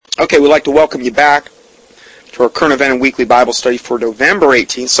Okay, we'd like to welcome you back to our current event and weekly Bible study for November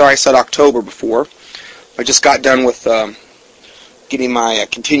 18th. Sorry I said October before. I just got done with getting my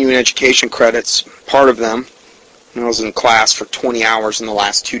continuing education credits, part of them. I was in class for 20 hours in the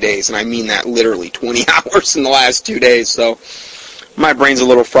last 2 days, and I mean that literally, 20 hours in the last 2 days, so my brain's a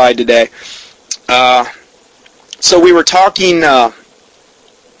little fried today. So we were talking about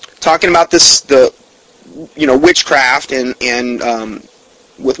this, witchcraft, and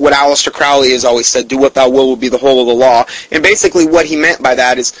with what Aleister Crowley has always said, do what thou will be the whole of the law. And basically what he meant by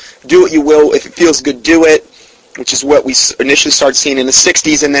that is, do what you will, if it feels good, do it, which is what we initially started seeing in the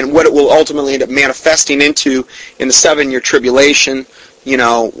 60s, and then what it will ultimately end up manifesting into in the 7-year tribulation,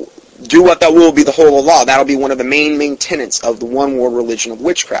 do what thou will be the whole of the law. That'll be one of the main tenets of the one world religion of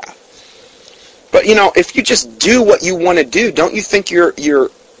witchcraft. But, if you just do what you want to do, don't you think you're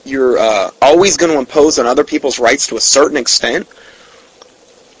always going to impose on other people's rights to a certain extent?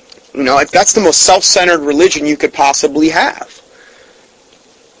 If that's the most self-centered religion you could possibly have.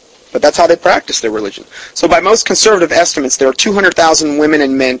 But that's how they practice their religion. So by most conservative estimates, there are 200,000 women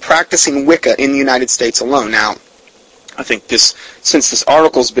and men practicing Wicca in the United States alone. Now, I think since this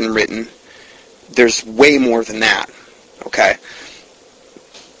article's been written, there's way more than that. Okay?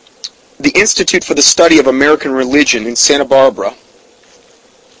 The Institute for the Study of American Religion in Santa Barbara,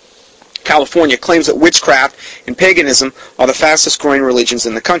 California, claims that witchcraft and paganism are the fastest growing religions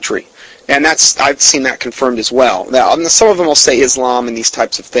in the country. And I've seen that confirmed as well. Now, some of them will say Islam and these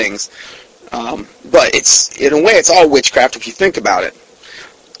types of things. But in a way, it's all witchcraft if you think about it.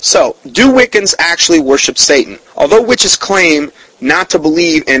 So, do Wiccans actually worship Satan? Although witches claim not to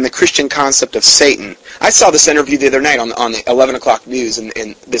believe in the Christian concept of Satan. I saw this interview the other night on the 11 o'clock news, and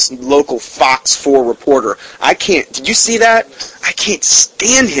this local Fox 4 reporter. Did you see that? I can't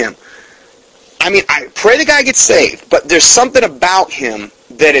stand him. I mean, I pray the guy gets saved, but there's something about him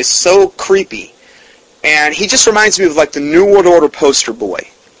that is so creepy. And he just reminds me of like the New World Order poster boy.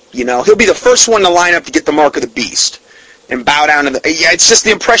 He'll be the first one to line up to get the mark of the beast and bow down to it's just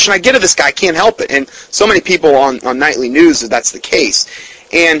the impression I get of this guy. I can't help it. And so many people on nightly news that's the case.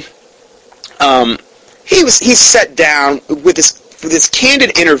 And he sat down with this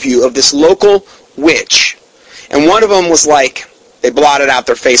candid interview of this local witch. And one of them was like, they blotted out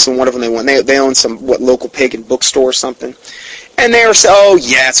their face, and one of them they own some local pagan bookstore or something, and they were saying, "Oh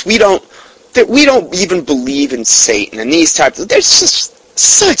yes, we don't even believe in Satan and these types of." They're just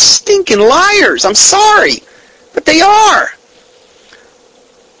such stinking liars. I'm sorry, but they are.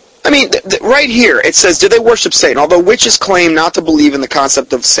 I mean, right here it says, "Do they worship Satan?" Although witches claim not to believe in the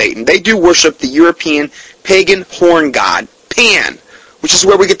concept of Satan, they do worship the European pagan horn god Pan, which is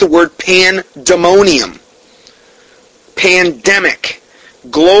where we get the word pandemonium. Pandemic,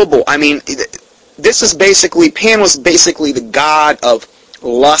 global. I mean, Pan was basically the god of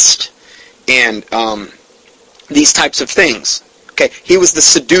lust and these types of things. Okay, he was the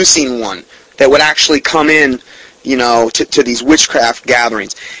seducing one that would actually come in, to these witchcraft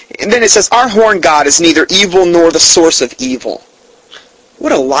gatherings. And then it says, our horn god is neither evil nor the source of evil.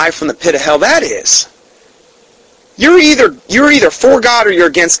 What a lie from the pit of hell that is. You're either for God or you're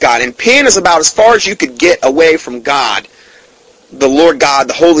against God. And Pan is about as far as you could get away from God, the Lord God,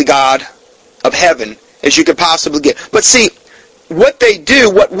 the Holy God of heaven, as you could possibly get. But see, what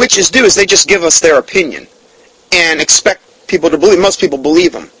witches do is they just give us their opinion and expect people to believe. Most people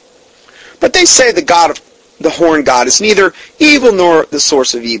believe them. But they say the horn god is neither evil nor the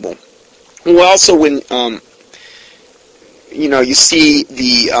source of evil. Well, also when you see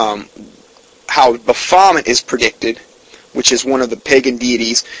the how Baphomet is predicted, which is one of the pagan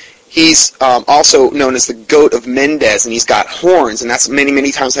deities. He's also known as the goat of Mendes, and he's got horns, and that's many,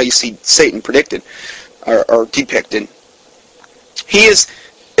 many times how you see Satan predicted or depicted.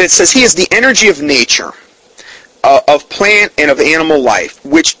 It says he is the energy of nature, of plant and of animal life,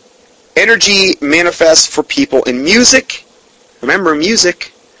 which energy manifests for people in music, remember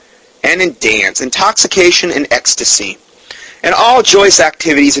music, and in dance, intoxication and ecstasy, and all joyous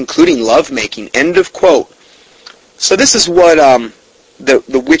activities, including lovemaking. End of quote. So this is what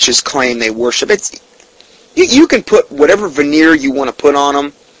the witches claim they worship. You can put whatever veneer you want to put on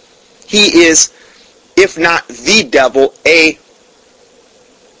him. He is, if not the devil, a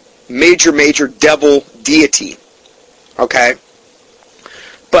major devil deity. Okay?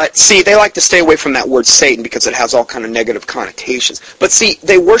 But see, they like to stay away from that word Satan because it has all kind of negative connotations. But see,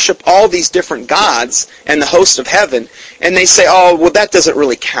 they worship all these different gods and the host of heaven, and they say, oh, well, that doesn't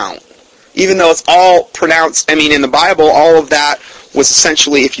really count. Even though it's all pronounced, in the Bible, all of that was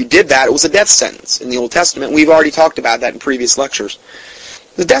essentially, if you did that, it was a death sentence in the Old Testament. We've already talked about that in previous lectures.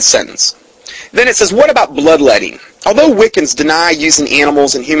 The death sentence. Then it says, what about bloodletting? Although Wiccans deny using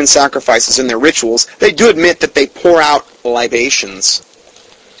animals and human sacrifices in their rituals, they do admit that they pour out libations.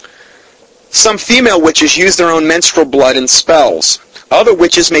 Some female witches use their own menstrual blood in spells. Other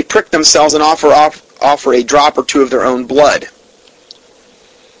witches may prick themselves and offer a drop or two of their own blood.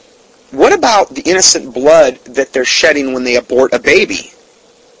 What about the innocent blood that they're shedding when they abort a baby?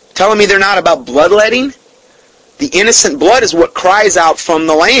 Telling me they're not about bloodletting? The innocent blood is what cries out from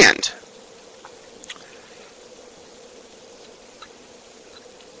the land.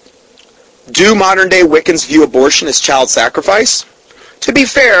 Do modern-day Wiccans view abortion as child sacrifice? To be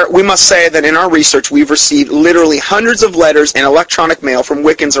fair, we must say that in our research we've received literally hundreds of letters and electronic mail from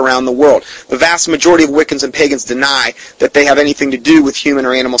Wiccans around the world. The vast majority of Wiccans and pagans deny that they have anything to do with human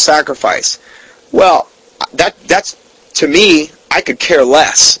or animal sacrifice. Well, that's, to me, I could care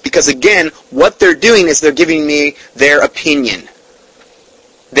less. Because again, what they're doing is they're giving me their opinion.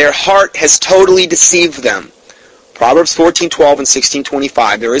 Their heart has totally deceived them. Proverbs 14:12 and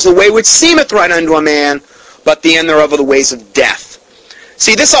 16:25. There is a way which seemeth right unto a man, but the end thereof are the ways of death.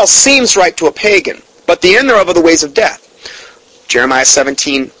 See, this all seems right to a pagan, but the end thereof are the ways of death. Jeremiah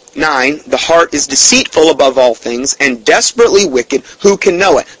 17:9. The heart is deceitful above all things, and desperately wicked. Who can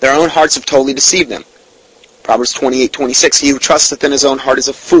know it? Their own hearts have totally deceived them. Proverbs 28:26. He who trusteth in his own heart is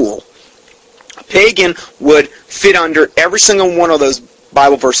a fool. A pagan would fit under every single one of those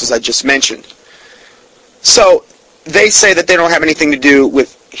Bible verses I just mentioned. So, they say that they don't have anything to do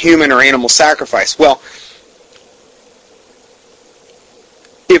with human or animal sacrifice. Well,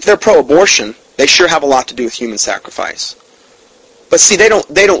 if they're pro-abortion, they sure have a lot to do with human sacrifice. But see, they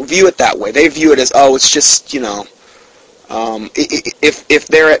don't view it that way. They view it as, oh, it's just, if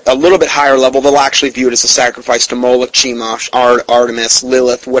they're at a little bit higher level, they'll actually view it as a sacrifice to Moloch, Chemosh, Artemis,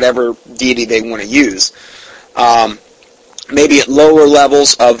 Lilith, whatever deity they want to use. Maybe at lower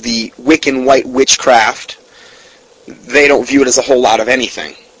levels of the Wiccan white witchcraft, they don't view it as a whole lot of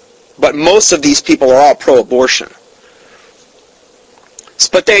anything. But most of these people are all pro-abortion.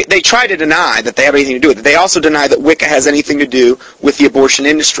 But they try to deny that they have anything to do with it. They also deny that Wicca has anything to do with the abortion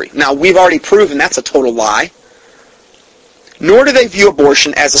industry. Now, we've already proven that's a total lie. Nor do they view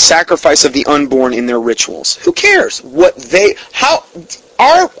abortion as a sacrifice of the unborn in their rituals. Who cares?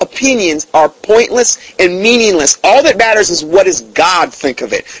 Our opinions are pointless and meaningless. All that matters is what does God think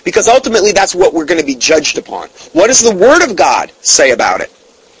of it. Because ultimately that's what we're going to be judged upon. What does the Word of God say about it?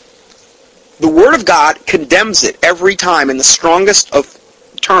 The Word of God condemns it every time in the strongest of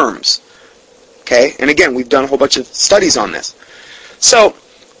terms. Okay? And again, we've done a whole bunch of studies on this. So,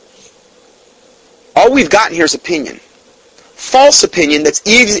 all we've gotten here is opinion. False opinion that's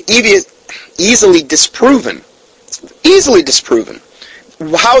easily disproven. Easily disproven.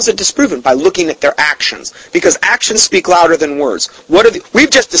 How is it disproven? By looking at their actions. Because actions speak louder than words.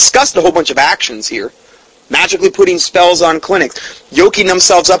 We've just discussed a whole bunch of actions here. Magically putting spells on clinics. Yoking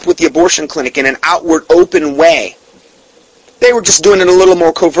themselves up with the abortion clinic in an outward, open way. They were just doing it a little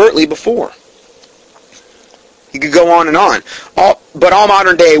more covertly before. You could go on and on. But all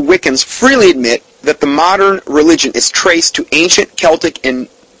modern-day Wiccans freely admit that the modern religion is traced to ancient Celtic and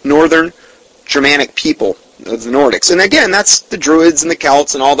northern Germanic people of the Nordics. And again, that's the Druids and the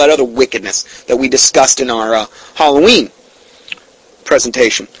Celts and all that other wickedness that we discussed in our Halloween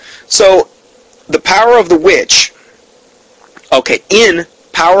presentation. So, the Power of the Witch, in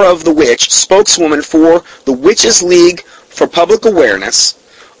Power of the Witch, spokeswoman for the Witches League for Public Awareness,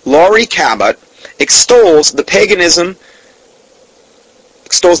 Laurie Cabot, extols the paganism,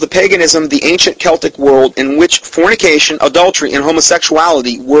 the ancient Celtic world in which fornication, adultery, and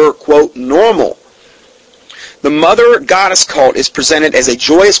homosexuality were, quote, normal. The mother goddess cult is presented as a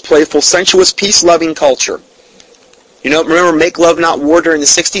joyous, playful, sensuous, peace-loving culture. Remember Make Love Not War during the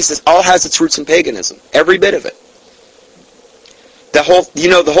 60s? This all has its roots in paganism. Every bit of it. The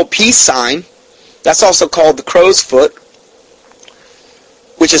whole peace sign, that's also called the crow's foot,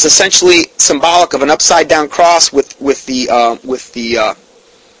 which is essentially symbolic of an upside-down cross with the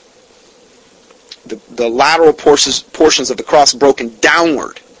lateral portions of the cross broken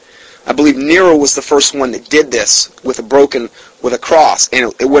downward. I believe Nero was the first one that did this with a cross.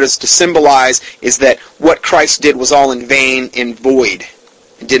 And what is to symbolize is that what Christ did was all in vain and void.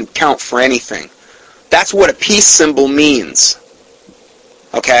 It didn't count for anything. That's what a peace symbol means.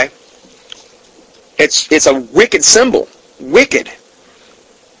 Okay? It's a wicked symbol. Wicked.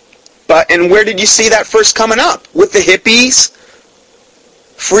 And where did you see that first coming up? With the hippies?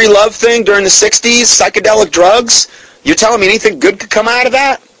 Free love thing during the 60s? Psychedelic drugs? You're telling me anything good could come out of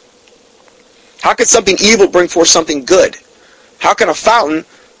that? How could something evil bring forth something good? How can a fountain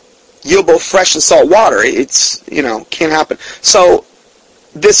yield both fresh and salt water? It's, can't happen. So,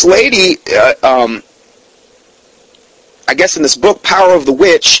 this lady I guess in this book, Power of the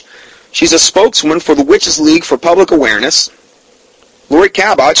Witch, she's a spokeswoman for the Witches League for Public Awareness. Lori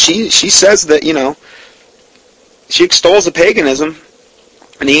Cabot, she says that, she extols the paganism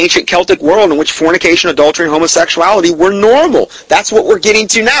in the ancient Celtic world in which fornication, adultery, and homosexuality were normal. That's what we're getting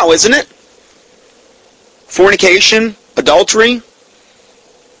to now, isn't it? Fornication, adultery,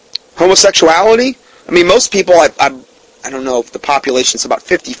 homosexuality. I mean, most people, I don't know if the population's about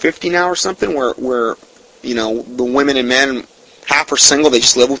 50-50 now or something, where the women and men, half are single, they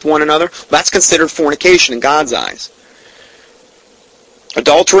just live with one another. Well, that's considered fornication in God's eyes.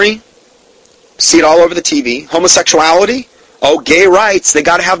 Adultery, see it all over the TV. Homosexuality, gay rights, they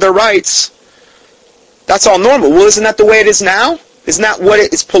got to have their rights. That's all normal. Well, isn't that the way it is now? Isn't that what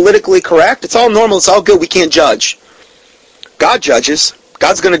is politically correct? It's all normal, it's all good, we can't judge. God judges.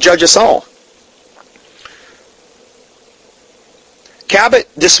 God's going to judge us all. Cabot,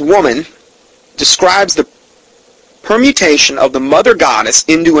 this woman, describes the permutation of the mother goddess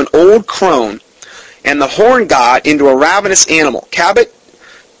into an old crone and the horn god into a ravenous animal. Cabot's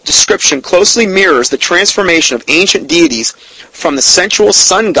description closely mirrors the transformation of ancient deities from the sensual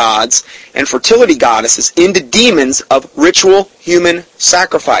sun gods and fertility goddesses into demons of ritual human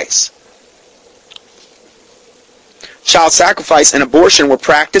sacrifice. Child sacrifice and abortion were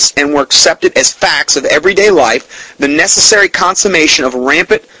practiced and were accepted as facts of everyday life, the necessary consummation of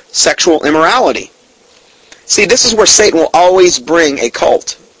rampant sexual immorality. See, this is where Satan will always bring a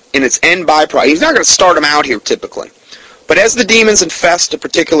cult in its end byproduct. He's not going to start them out here typically. But as the demons infest a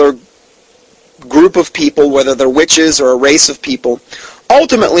particular group of people, whether they're witches or a race of people,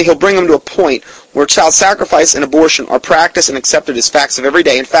 ultimately he'll bring them to a point where child sacrifice and abortion are practiced and accepted as facts of every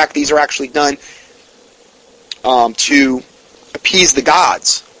day. In fact, these are actually done to appease the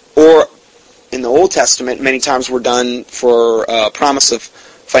gods, or in the Old Testament, many times were done for promise of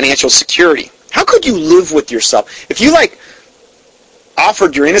financial security. How could you live with yourself if you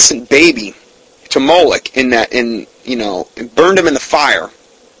offered your innocent baby to Moloch and burned him in the fire?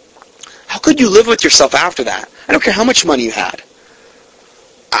 How could you live with yourself after that? I don't care how much money you had.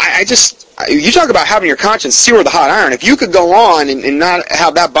 You talk about having your conscience sear the hot iron. If you could go on and not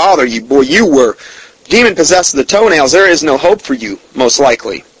have that bother you, boy, you were demon-possessed to the toenails. There is no hope for you, most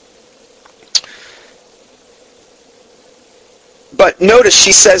likely. But notice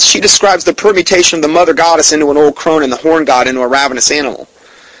she describes the permutation of the mother goddess into an old crone and the horn god into a ravenous animal.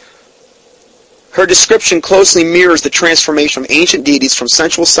 Her description closely mirrors the transformation of ancient deities from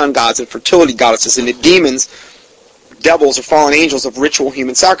sensual sun gods and fertility goddesses into demons, devils, or fallen angels of ritual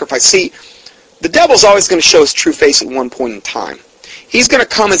human sacrifice. See, the devil's always going to show his true face at one point in time. He's going to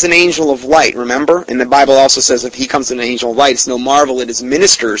come as an angel of light, remember? And the Bible also says if he comes as an angel of light, it's no marvel that his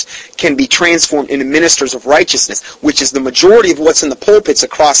ministers can be transformed into ministers of righteousness, which is the majority of what's in the pulpits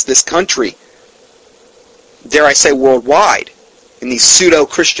across this country. Dare I say worldwide, in these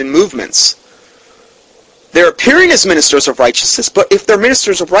pseudo-Christian movements. They're appearing as ministers of righteousness, but if they're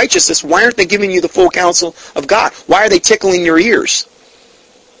ministers of righteousness, why aren't they giving you the full counsel of God? Why are they tickling your ears?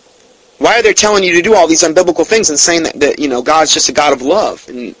 Why are they telling you to do all these unbiblical things and saying that God's just a God of love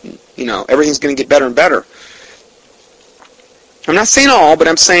and everything's going to get better and better? I'm not saying all, but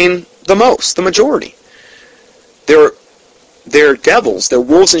I'm saying the majority. They're devils, they're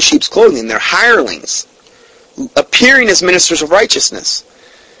wolves in sheep's clothing, they're hirelings, appearing as ministers of righteousness.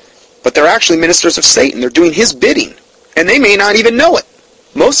 But they're actually ministers of Satan. They're doing his bidding. And they may not even know it.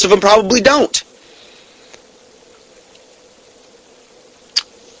 Most of them probably don't.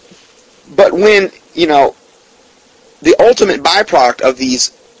 But when, the ultimate byproduct of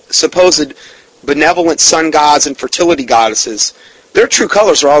these supposed benevolent sun gods and fertility goddesses, their true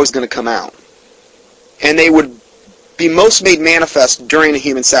colors are always going to come out. And they would be most made manifest during a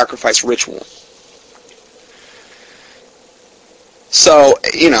human sacrifice ritual. So,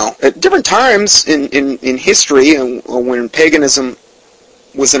 at different times in history, and when paganism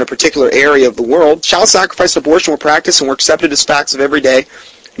was in a particular area of the world, child sacrifice and abortion were practiced and were accepted as facts of everyday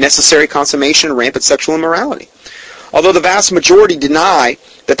necessary consummation and rampant sexual immorality. Although the vast majority deny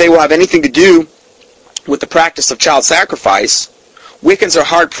that they will have anything to do with the practice of child sacrifice, Wiccans are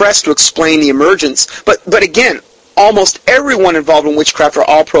hard-pressed to explain the emergence. But again, almost everyone involved in witchcraft are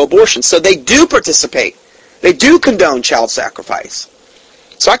all pro-abortion, so they do participate. They do condone child sacrifice.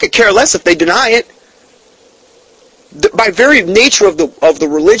 So I could care less if they deny it. By very nature of the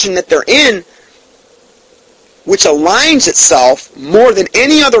religion that they're in, which aligns itself more than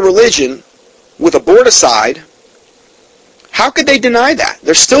any other religion with aborticide, how could they deny that?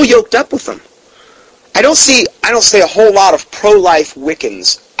 They're still yoked up with them. I don't see a whole lot of pro-life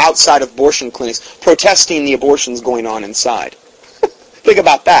Wiccans outside of abortion clinics protesting the abortions going on inside. Think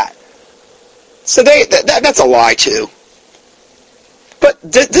about that. So that's a lie too. But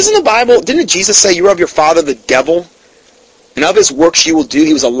didn't Jesus say, you are of your father the devil, and of his works you will do?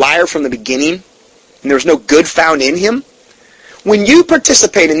 He was a liar from the beginning, and there was no good found in him. When you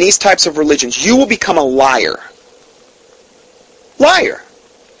participate in these types of religions, you will become a liar. Liar.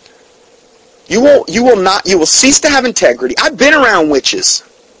 You will cease to have integrity. I've been around witches.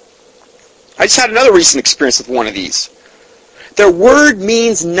 I just had another recent experience with one of these. Their word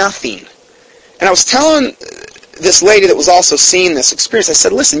means nothing. And I was telling this lady that was also seeing this experience, I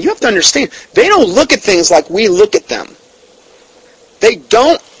said, listen, you have to understand, they don't look at things like we look at them. They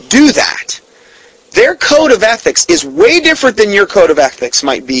don't do that. Their code of ethics is way different than your code of ethics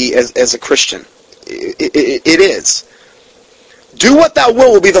might be as a Christian. It is. Do what thou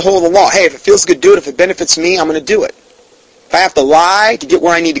will be the whole of the law. Hey, if it feels good, do it. If it benefits me, I'm going to do it. If I have to lie to get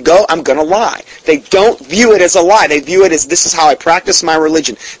where I need to go, I'm going to lie. They don't view it as a lie. They view it as, this is how I practice my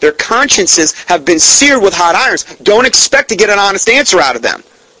religion. Their consciences have been seared with hot irons. Don't expect to get an honest answer out of them.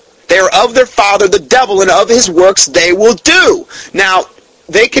 They are of their father, the devil, and of his works they will do. Now,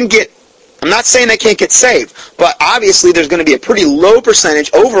 they can get, I'm not saying they can't get saved, but obviously there's going to be a pretty low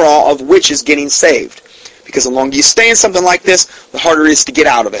percentage overall of witches getting saved. Because the longer you stay in something like this, the harder it is to get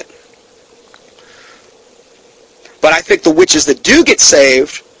out of it. But I think the witches that do get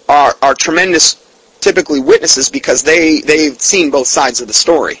saved are tremendous, typically witnesses, because they've seen both sides of the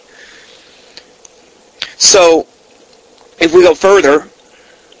story. So, if we go further,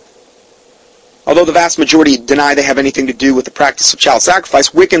 although the vast majority deny they have anything to do with the practice of child sacrifice,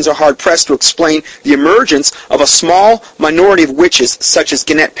 Wiccans are hard-pressed to explain the emergence of a small minority of witches, such as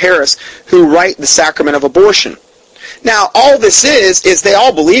Gannett Paris, who write the sacrament of abortion. Now, all this is they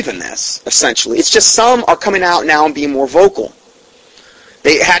all believe in this, essentially. It's just some are coming out now and being more vocal.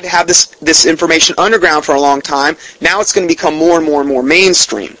 They had to have this information underground for a long time. Now it's going to become more and more and more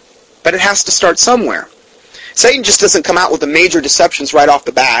mainstream. But it has to start somewhere. Satan just doesn't come out with the major deceptions right off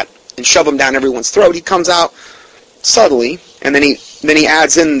the bat and shove them down everyone's throat. He comes out subtly, and then he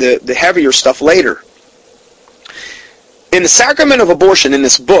adds in the heavier stuff later. In the sacrament of abortion in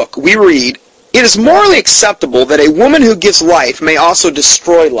this book, we read, it is morally acceptable that a woman who gives life may also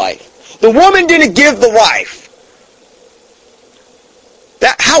destroy life. The woman didn't give the life.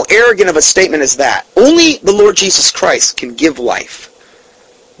 How arrogant of a statement is that? Only the Lord Jesus Christ can give life.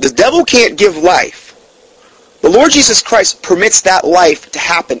 The devil can't give life. The Lord Jesus Christ permits that life to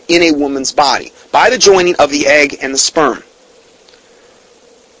happen in a woman's body by the joining of the egg and the sperm.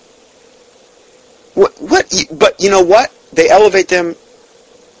 But you know what? They elevate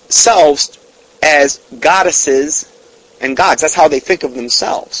themselves as goddesses and gods. That's how they think of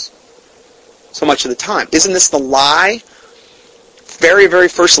themselves so much of the time. Isn't this the lie, very, very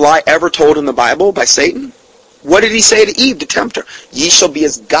first lie ever told in the Bible by Satan? What did he say to Eve to tempt her? Ye shall be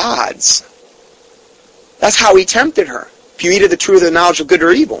as gods. That's how he tempted her. If you eat of the tree of the knowledge of good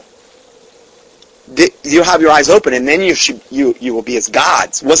or evil, you'll have your eyes open, and then you will be as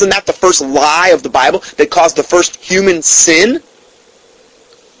gods. Wasn't that the first lie of the Bible that caused the first human sin?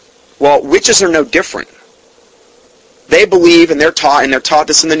 Well, witches are no different. They believe, and they're taught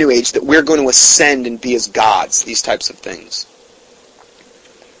this in the New Age, that we're going to ascend and be as gods, these types of things.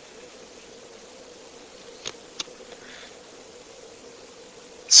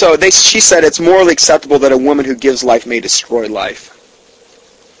 So she said it's morally acceptable that a woman who gives life may destroy life.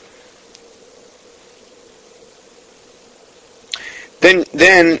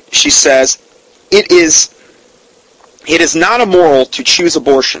 Then she says, it is not immoral to choose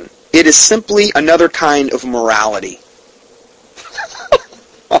abortion. It is simply another kind of morality.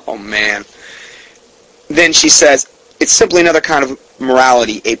 Oh, man. Then she says, it's simply another kind of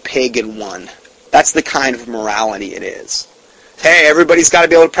morality, a pagan one. That's the kind of morality it is. Hey, everybody's got to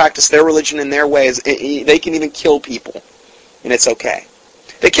be able to practice their religion in their ways. They can even kill people, and it's okay.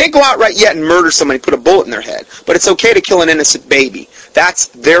 They can't go out right yet and murder somebody, put a bullet in their head, but it's okay to kill an innocent baby. That's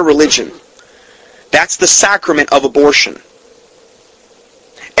their religion. That's the sacrament of abortion.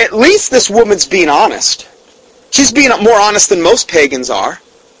 At least this woman's being honest. She's being more honest than most pagans are.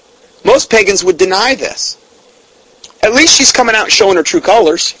 Most pagans would deny this. At least she's coming out and showing her true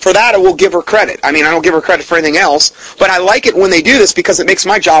colors. For that, I will give her credit. I mean, I don't give her credit for anything else, but I like it when they do this because it makes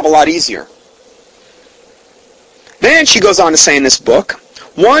my job a lot easier. Then she goes on to say in this book,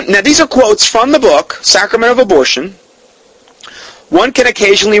 now these are quotes from the book, Sacrament of Abortion. One can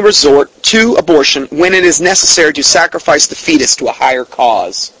occasionally resort to abortion when it is necessary to sacrifice the fetus to a higher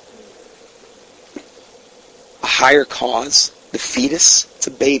cause. A higher cause? The fetus? It's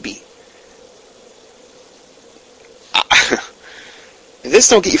a baby. If this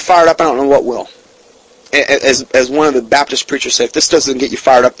don't get you fired up, I don't know what will. As one of the Baptist preachers said, if this doesn't get you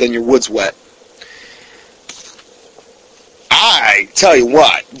fired up, then your wood's wet. I I tell you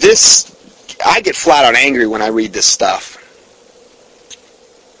what, I get flat out angry when I read this stuff.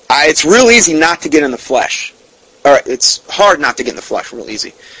 It's real easy not to get in the flesh. Or it's hard not to get in the flesh, real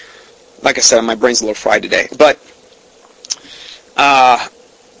easy. Like I said, my brain's a little fried today. But,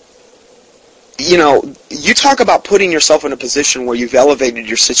 you talk about putting yourself in a position where you've elevated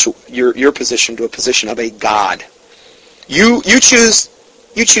your position to a position of a God. You choose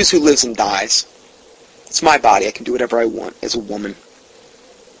who lives and dies. It's my body. I can do whatever I want as a woman.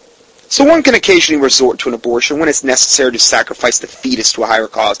 So one can occasionally resort to an abortion when it's necessary to sacrifice the fetus to a higher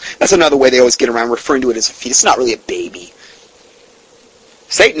cause. That's another way they always get around referring to it as a fetus. It's not really a baby.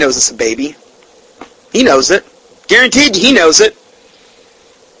 Satan knows it's a baby. He knows it. Guaranteed he knows it.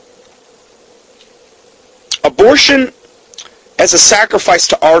 Abortion as a sacrifice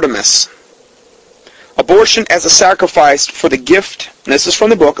to Artemis. Abortion as a sacrifice for the gift, and this is from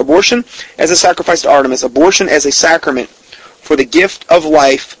the book, abortion as a sacrifice to Artemis, abortion as a sacrament for the gift of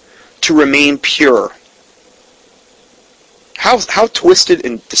life to remain pure. How twisted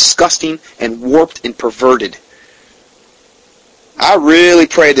and disgusting and warped and perverted. I really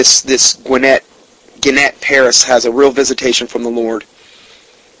pray this Gwinnett Paris has a real visitation from the Lord,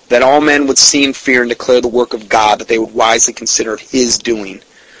 that all men would see and fear and declare the work of God, that they would wisely consider His doing.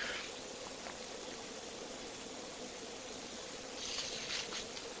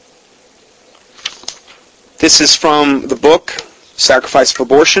 This is from the book, Sacrifice of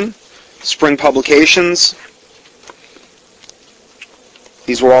Abortion, Spring Publications.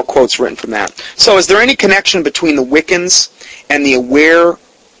 These were all quotes written from that. So is there any connection between the Wiccans and the Aware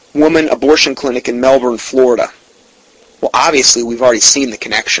Woman Abortion Clinic in Melbourne, Florida? Well, obviously, we've already seen the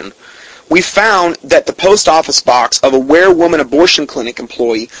connection. We found that the post office box of Aware Woman Abortion Clinic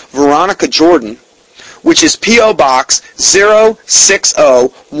employee Veronica Jordan, which is P.O. Box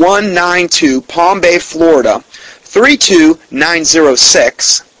 060192, Palm Bay, Florida,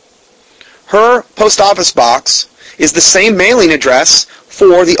 32906. Her post office box is the same mailing address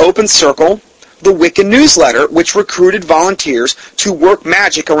for the Open Circle, the Wiccan newsletter, which recruited volunteers to work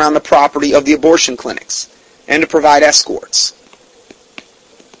magic around the property of the abortion clinics and to provide escorts.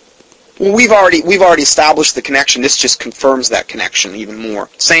 Well, we've already established the connection. This just confirms that connection even more.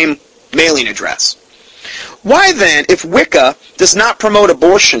 Same mailing address. Why then, if Wicca does not promote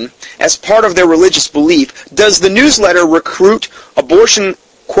abortion as part of their religious belief, does the newsletter recruit abortion,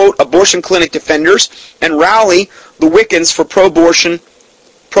 quote, abortion clinic defenders and rally the Wiccans for pro-abortion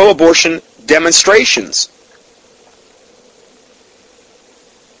demonstrations?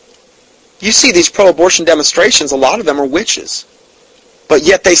 You see these pro-abortion demonstrations, a lot of them are witches. But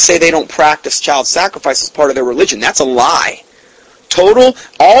yet they say they don't practice child sacrifice as part of their religion. That's a lie. Total,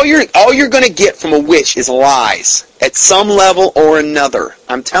 all you're going to get from a witch is lies at some level or another.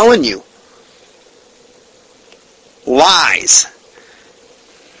 I'm telling you. Lies.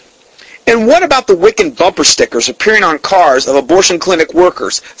 And what about the Wiccan bumper stickers appearing on cars of abortion clinic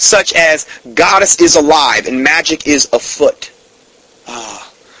workers, such as "Goddess is alive" and "Magic is afoot"?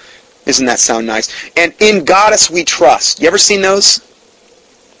 Doesn't that sound nice? And "In Goddess we trust." You ever seen those?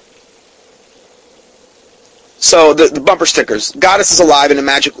 So the bumper stickers, "Goddess is alive" and "A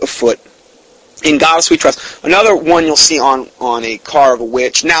magic afoot." "In Goddess we trust." Another one you'll see on a car of a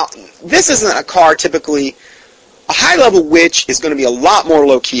witch. Now, this isn't a car typically. A high-level witch is going to be a lot more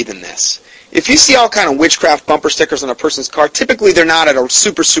low-key than this. If you see all kind of witchcraft bumper stickers on a person's car, typically they're not at a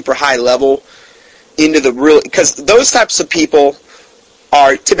super, super high level into the real... Because those types of people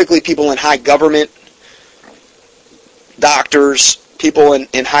are typically people in high government, doctors, people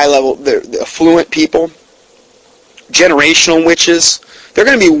in high-level, they're affluent people. Generational witches, they're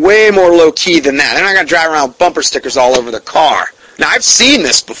going to be way more low-key than that. They're not going to drive around with bumper stickers all over the car. Now, I've seen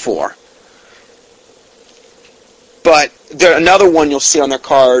this before. But another one you'll see on their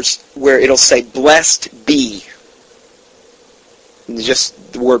cars where it'll say "Blessed Be."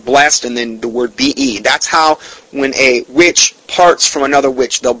 Just the word "blessed" and then the word "be." That's how when a witch parts from another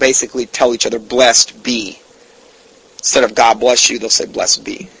witch, they'll basically tell each other "Blessed be." Instead of "God bless you," they'll say "Blessed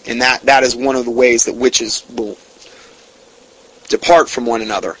be." And that is one of the ways that witches will depart from one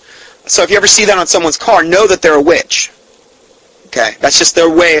another. So if you ever see that on someone's car, know that they're a witch. Okay, that's just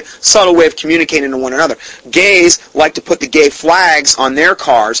their subtle way of communicating to one another. Gays like to put the gay flags on their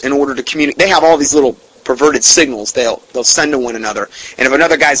cars in order to communicate. They have all these little perverted signals they'll send to one another. And if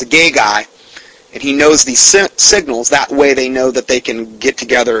another guy's a gay guy and he knows these signals, that way they know that they can get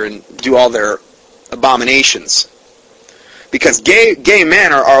together and do all their abominations. Because gay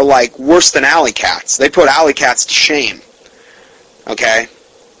men are like worse than alley cats. They put alley cats to shame. Okay?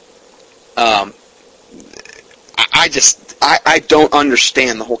 I don't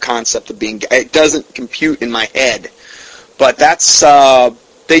understand the whole concept of being gay. It doesn't compute in my head. But that's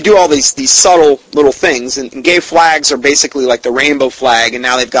they do all these subtle little things, and gay flags are basically like the rainbow flag, and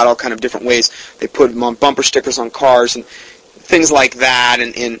now they've got all kind of different ways. They put them on bumper stickers on cars and things like that,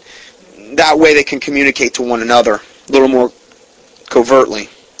 and that way they can communicate to one another a little more covertly.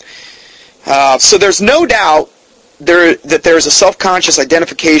 So there's no doubt that there's a self-conscious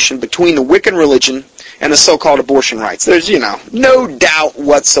identification between the Wiccan religion and the so-called abortion rights. There's, no doubt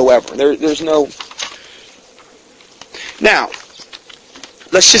whatsoever. There's no... Now,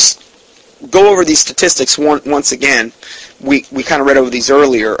 let's just go over these statistics once again. We kind of read over these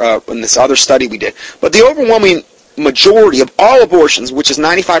earlier in this other study we did. But the overwhelming majority of all abortions, which is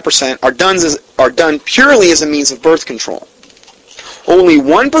 95%, are done purely as a means of birth control. Only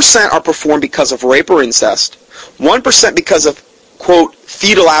 1% are performed because of rape or incest, 1% because of, quote,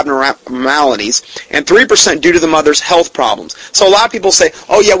 fetal abnormalities, and 3% due to the mother's health problems. So a lot of people say,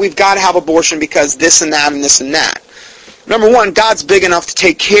 oh yeah, we've got to have abortion because this and that and this and that. Number one, God's big enough to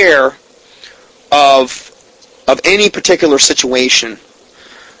take care of any particular situation.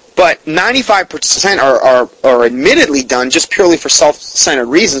 But 95% are admittedly done just purely for self-centered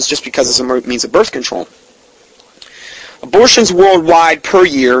reasons, just because it's a means of birth control. Abortions worldwide per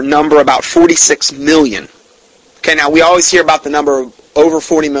year number about 46 million. Okay, now we always hear about the number of over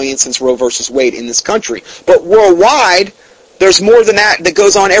 40 million since Roe versus Wade in this country. But worldwide, there's more than that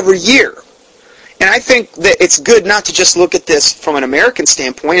goes on every year. And I think that it's good not to just look at this from an American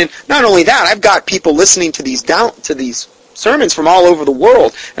standpoint. And not only that, I've got people listening to these sermons from all over the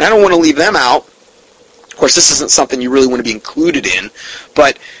world, and I don't want to leave them out. Of course, this isn't something you really want to be included in.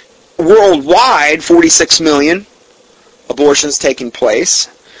 But worldwide, 46 million abortions taking place.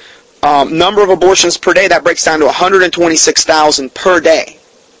 Number of abortions per day, that breaks down to 126,000 per day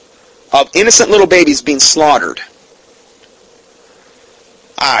of innocent little babies being slaughtered.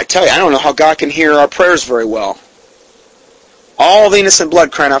 I tell you, I don't know how God can hear our prayers very well. All the innocent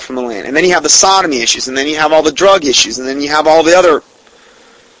blood crying out from the land. And then you have the sodomy issues, and then you have all the drug issues, and then you have all the other...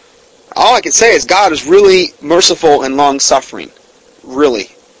 All I can say is God is really merciful and long-suffering. Really.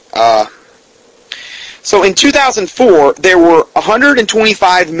 So in 2004, there were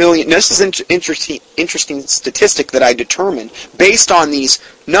 125 million... This is an interesting statistic that I determined based on these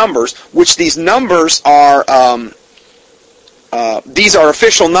numbers, which these numbers are... these are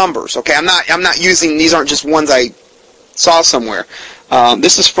official numbers. Okay, I'm not using... These aren't just ones I saw somewhere.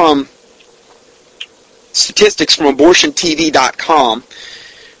 This is from statistics from abortiontv.com,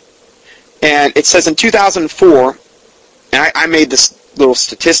 and it says in 2004, and I made this little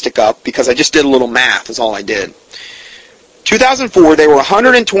statistic up because I just did a little math, is all I did. 2004, there were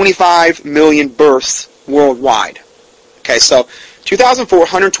 125 million births worldwide. Okay, so 2004,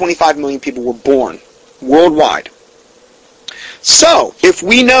 125 million people were born worldwide. So, if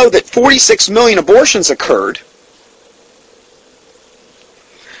we know that 46 million abortions occurred,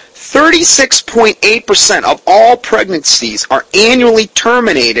 36.8% of all pregnancies are annually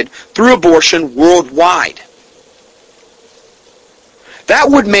terminated through abortion worldwide. That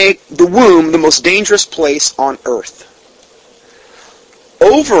would make the womb the most dangerous place on earth.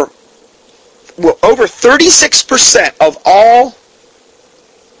 Over 36% of all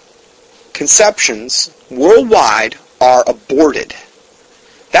conceptions worldwide are aborted.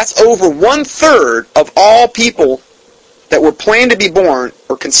 That's over 1/3 of all people that were planned to be born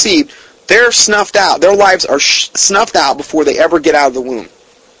or conceived. They're snuffed out. Their lives are snuffed out before they ever get out of the womb.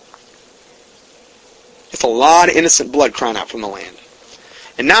 It's a lot of innocent blood crying out from the land.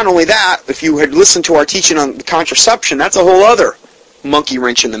 And not only that, if you had listened to our teaching on contraception, that's a whole other monkey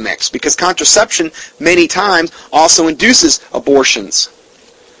wrench in the mix, because contraception many times also induces abortions.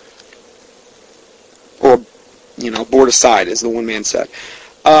 Or, aborticide, as the one man said.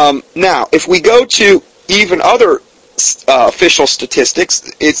 Now, if we go to even other official statistics,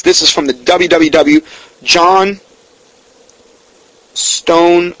 this is from the www. John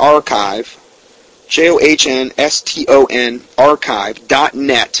Stone Archive, JOHNSTON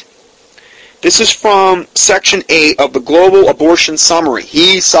archive.net. This is from Section 8 of the Global Abortion Summary.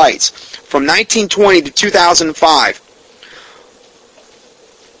 He cites, from 1920 to 2005,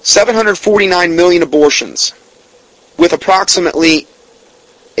 749 million abortions, with approximately,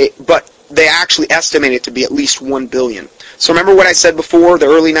 but they actually estimate it to be at least 1 billion. So remember what I said before, the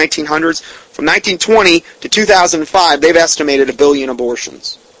early 1900s? From 1920 to 2005, they've estimated 1 billion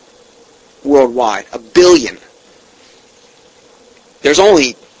abortions worldwide. 1 billion. There's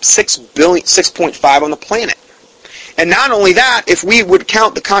only 6.5 on the planet. And not only that, if we would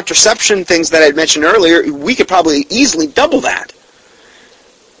count the contraception things that I mentioned earlier, we could probably easily double that.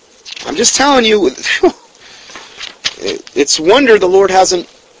 I'm just telling you, it's a wonder the Lord hasn't,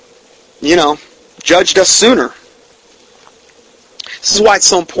 judged us sooner. This is why it's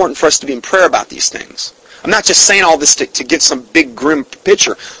so important for us to be in prayer about these things. I'm not just saying all this to give some big grim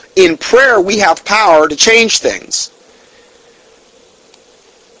picture. In prayer, we have power to change things.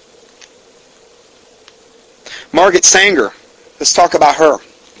 Margaret Sanger. Let's talk about her.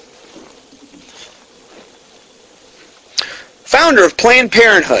 Founder of Planned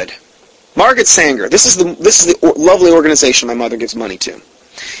Parenthood. Margaret Sanger. This is the lovely organization my mother gives money to.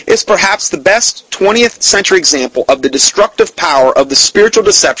 Is perhaps the best 20th century example of the destructive power of the spiritual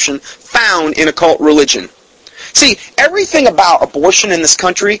deception found in occult religion. See, everything about abortion in this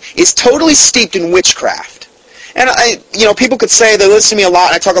country is totally steeped in witchcraft. And people could say they listen to me a lot,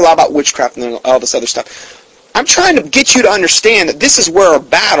 and I talk a lot about witchcraft and all this other stuff. I'm trying to get you to understand that this is where our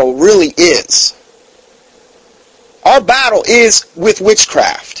battle really is. Our battle is with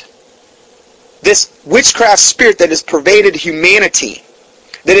witchcraft. This witchcraft spirit that has pervaded humanity,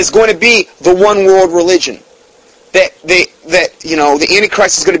 that is going to be the one world religion, that the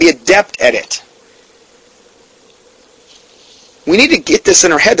Antichrist is going to be adept at it. We need to get this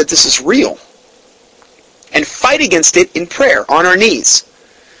in our head that this is real and fight against it in prayer, on our knees.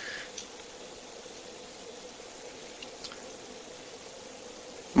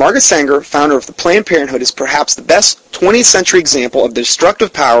 Margaret Sanger, founder of the Planned Parenthood, is perhaps the best 20th century example of the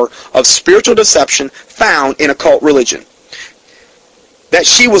destructive power of spiritual deception found in occult religion. That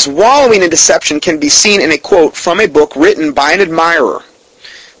she was wallowing in deception can be seen in a quote from a book written by an admirer.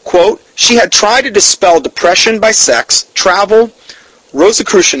 Quote, she had tried to dispel depression by sex, travel,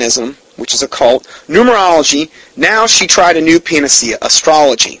 Rosicrucianism, which is a cult, numerology. Now she tried a new panacea,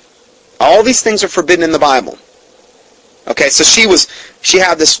 astrology. All these things are forbidden in the Bible. Okay, so she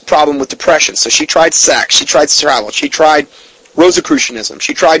had this problem with depression. So she tried sex, she tried travel, she tried Rosicrucianism,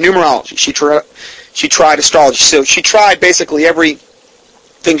 she tried numerology, she tried astrology. So she tried basically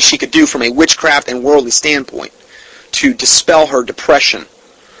everything she could do from a witchcraft and worldly standpoint to dispel her depression.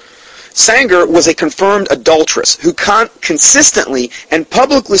 Sanger was a confirmed adulteress who consistently and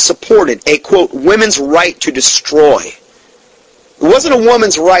publicly supported a, quote, women's right to destroy. It wasn't a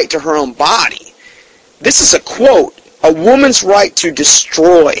woman's right to her own body. This is a quote, a woman's right to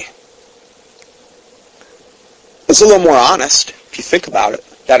destroy. It's a little more honest, if you think about it,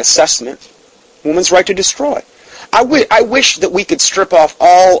 that assessment. Woman's right to destroy. I wish that we could strip off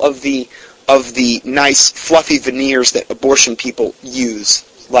all of the nice, fluffy veneers that abortion people use,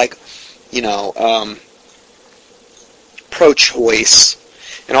 like, pro-choice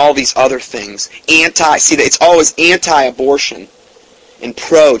and all these other things. It's always anti-abortion and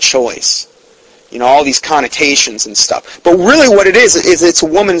pro-choice. All these connotations and stuff. But really what it is it's a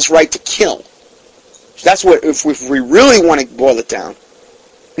woman's right to kill. That's what, if we really want to boil it down.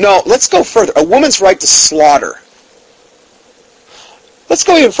 No, let's go further. A woman's right to slaughter. Let's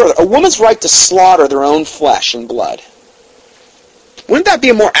go even further. A woman's right to slaughter their own flesh and blood. Wouldn't that be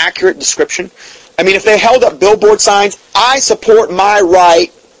a more accurate description? I mean, if they held up billboard signs, I support my right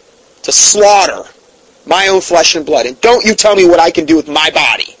to slaughter my own flesh and blood, and don't you tell me what I can do with my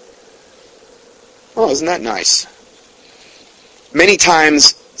body. Oh, isn't that nice? Many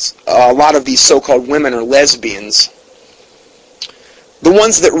times, a lot of these so-called women are lesbians. The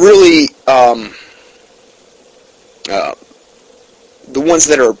ones that really, the ones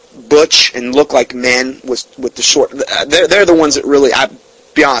that are butch and look like men with the short, they're the ones that really, I'll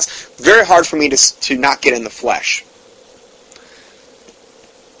be honest, very hard for me to not get in the flesh.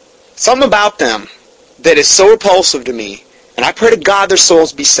 Something about them that is so repulsive to me, and I pray to God their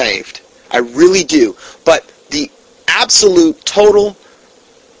souls be saved. I really do. But the absolute, total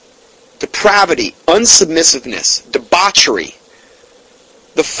depravity, unsubmissiveness, debauchery,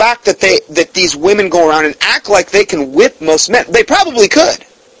 the fact that these women go around and act like they can whip most men. They probably could.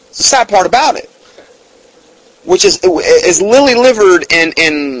 It's the sad part about it. Which is lily-livered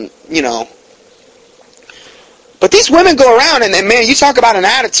and But these women go around and man, you talk about an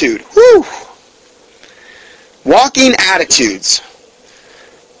attitude. Whew. Walking attitudes.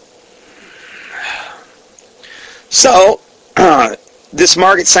 So, this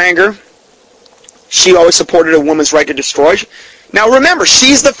Margaret Sanger, she always supported a woman's right to destroy. Now remember,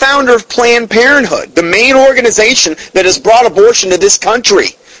 she's the founder of Planned Parenthood, the main organization that has brought abortion to this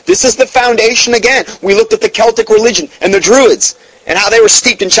country. This is the foundation again. We looked at the Celtic religion and the Druids and how they were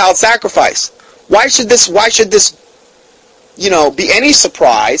steeped in child sacrifice. Why should this be any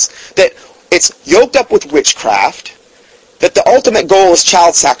surprise that it's yoked up with witchcraft, that the ultimate goal is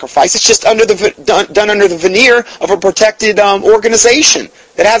child sacrifice? It's just done under the veneer of a protected organization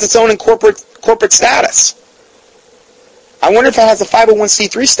that has its own corporate status. I wonder if it has a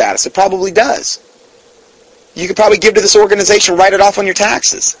 501c3 status. It probably does. You could probably give to this organization, write it off on your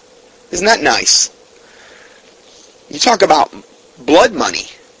taxes. Isn't that nice? You talk about blood money.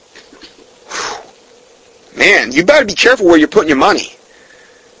 Man, you better be careful where you're putting your money.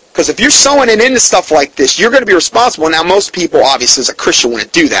 Because if you're sowing it into stuff like this, you're going to be responsible. Now, most people, obviously, as a Christian,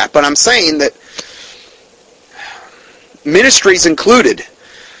 wouldn't do that. But I'm saying that ministries included.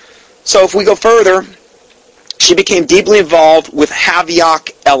 So if we go further, she became deeply involved with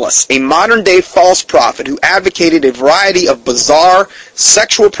Havelock Ellis, a modern-day false prophet who advocated a variety of bizarre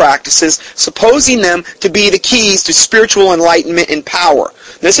sexual practices, supposing them to be the keys to spiritual enlightenment and power.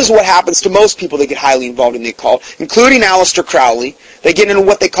 This is what happens to most people that get highly involved in the occult, including Aleister Crowley. They get into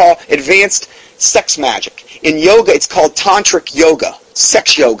what they call advanced sex magic. In yoga, it's called tantric yoga,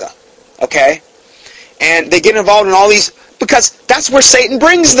 sex yoga, okay? And they get involved in all these, because that's where Satan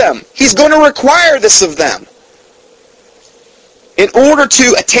brings them. He's going to require this of them. In order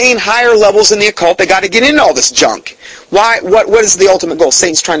to attain higher levels in the occult, they got to get into all this junk. Why? What is the ultimate goal?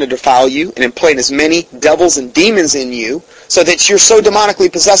 Satan's trying to defile you and implant as many devils and demons in you so that you're so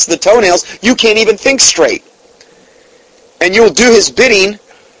demonically possessed of the toenails you can't even think straight. And you'll do his bidding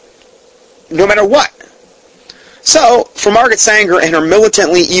no matter what. So, for Margaret Sanger and her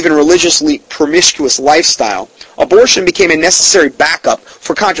militantly, even religiously promiscuous lifestyle, abortion became a necessary backup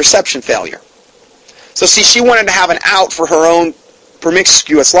for contraception failure. So see, she wanted to have an out for her own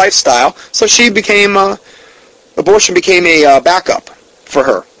promiscuous lifestyle, so abortion became a backup for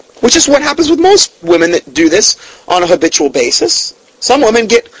her. Which is what happens with most women that do this on a habitual basis. Some women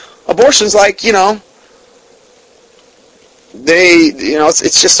get abortions like, it's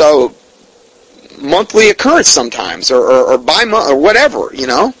just a monthly occurrence sometimes, or bi-month, or whatever,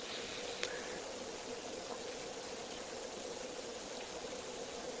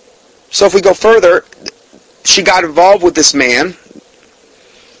 So if we go further, she got involved with this man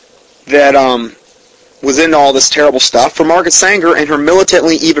that was into all this terrible stuff. For Margaret Sanger and her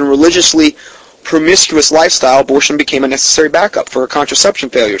militantly, even religiously promiscuous lifestyle, abortion became a necessary backup for her contraception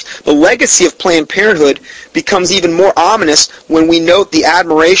failures. The legacy of Planned Parenthood becomes even more ominous when we note the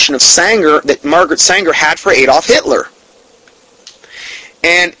admiration of Sanger that Margaret Sanger had for Adolf Hitler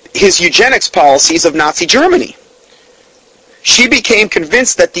and his eugenics policies of Nazi Germany. She became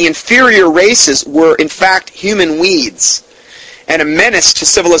convinced that the inferior races were, in fact, human weeds and a menace to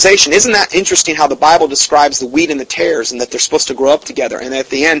civilization. Isn't that interesting how the Bible describes the wheat and the tares and that they're supposed to grow up together? And at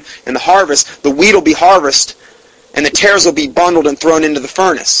the end, in the harvest, the wheat will be harvested and the tares will be bundled and thrown into the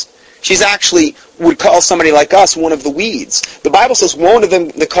furnace. She's actually would call somebody like us one of the weeds. The Bible says, woe to them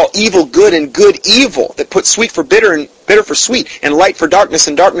that call evil good and good evil, that put sweet for bitter and bitter for sweet, and light for darkness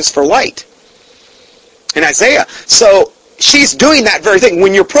and darkness for light. In Isaiah. So, she's doing that very thing.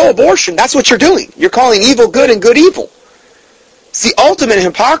 When you're pro-abortion, that's what you're doing. You're calling evil good and good evil. It's the ultimate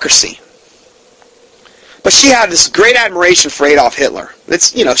hypocrisy. But she had this great admiration for Adolf Hitler.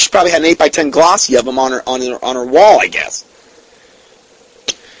 It's, she probably had an 8x10 glossy of him on her wall, I guess.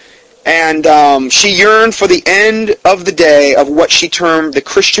 And she yearned for the end of the day of what she termed the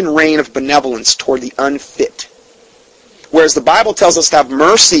Christian reign of benevolence toward the unfit. Whereas the Bible tells us to have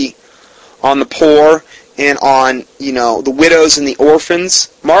mercy on the poor and on, the widows and the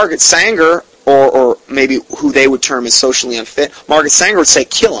orphans, Margaret Sanger, or maybe who they would term as socially unfit, Margaret Sanger would say,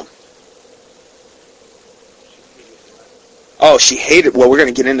 kill them. Oh, she hated, we're going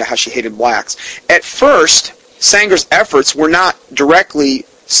to get into how she hated blacks. At first, Sanger's efforts were not directly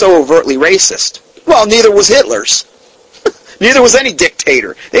so overtly racist. Well, neither was Hitler's. Neither was any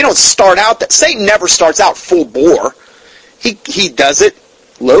dictator. They don't start out that. Satan never starts out full bore. He does it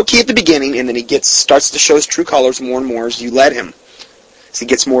low-key at the beginning, and then he starts to show his true colors more and more as you let him. So he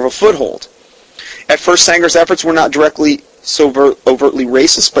gets more of a foothold. At first, Sanger's efforts were not directly so overtly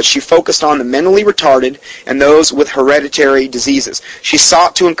racist, but she focused on the mentally retarded and those with hereditary diseases. She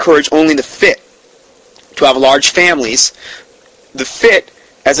sought to encourage only the fit to have large families. The fit,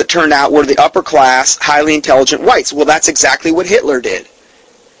 as it turned out, were the upper-class, highly intelligent whites. Well, that's exactly what Hitler did,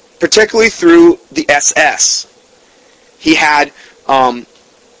 particularly through the SS. He had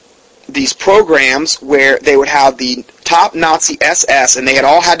these programs where they would have the top Nazi SS, and they had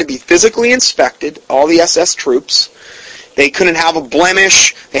all had to be physically inspected, all the SS troops. They couldn't have a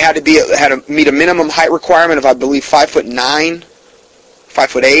blemish. They had to meet a minimum height requirement of, I believe, 5'9",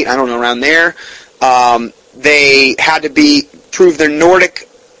 5'8", I don't know, around there. They had to prove their Nordic,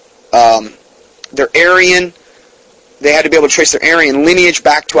 their Aryan. They had to be able to trace their Aryan lineage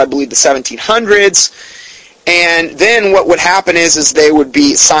back to, I believe, the 1700s. And then what would happen is they would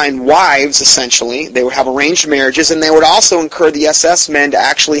be assigned wives, essentially. They would have arranged marriages, and they would also encourage the SS men to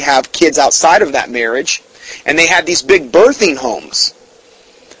actually have kids outside of that marriage. And they had these big birthing homes.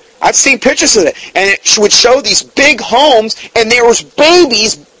 I've seen pictures of it. And it would show these big homes, and there was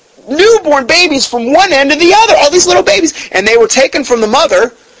babies newborn babies from one end to the other, all these little babies. And they were taken from the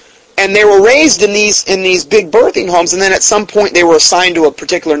mother, and they were raised in these big birthing homes, and then at some point they were assigned to a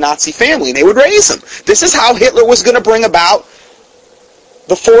particular Nazi family, and they would raise them. This is how Hitler was going to bring about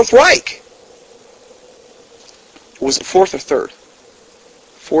the Fourth Reich. Was it fourth or third?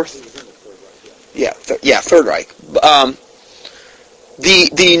 Fourth? Yeah, Third Reich.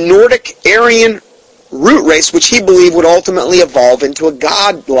 The Nordic Aryan root race, which he believed would ultimately evolve into a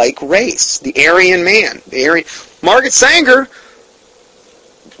godlike race, the Aryan man. Margaret Sanger,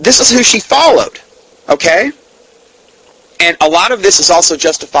 this is who she followed, okay? And a lot of this is also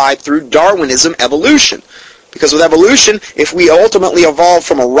justified through Darwinism, evolution. Because with evolution, if we ultimately evolve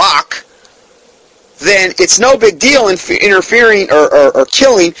from a rock, then it's no big deal interfering or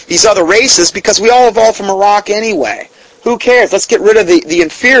killing these other races, because we all evolved from a rock anyway. Who cares? Let's get rid of the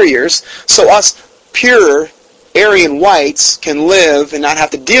inferiors, so us pure Aryan whites can live and not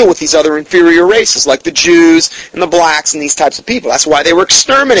have to deal with these other inferior races, like the Jews and the blacks and these types of people. That's why they were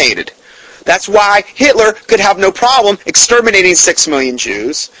exterminated. That's why Hitler could have no problem exterminating 6 million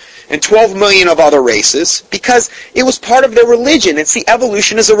Jews and 12 million of other races, because it was part of their religion. And see,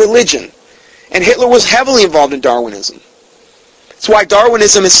 evolution is a religion. And Hitler was heavily involved in Darwinism. That's why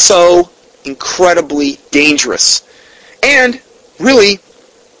Darwinism is so incredibly dangerous. And really,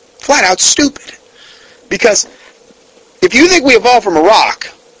 flat out stupid. Because if you think we evolved from a rock,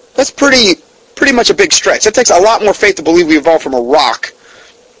 that's pretty much a big stretch. That takes a lot more faith to believe we evolved from a rock.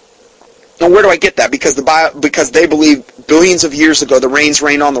 Now, where do I get that? Because they believe billions of years ago the rains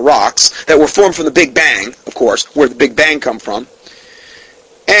rained on the rocks that were formed from the Big Bang, of course, where the Big Bang come from.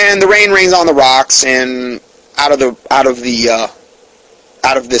 And the rain rains on the rocks, and out of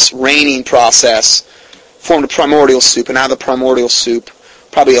this raining process formed a primordial soup, and out of the primordial soup,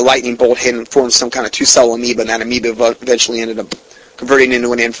 probably a lightning bolt hit and formed some kind of two-cell amoeba, and that amoeba eventually ended up converting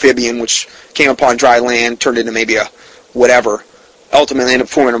into an amphibian, which came upon dry land, turned into maybe a whatever, ultimately ended up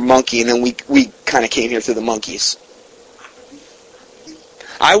forming a monkey, and then we kind of came here through the monkeys.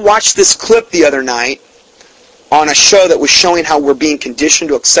 I watched this clip the other night on a show that was showing how we're being conditioned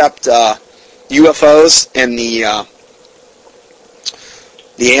to accept UFOs and the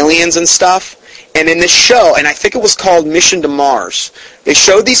aliens and stuff. And in this show, and I think it was called Mission to Mars, they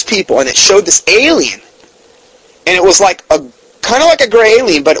showed these people, and it showed this alien, and it was like kind of like a gray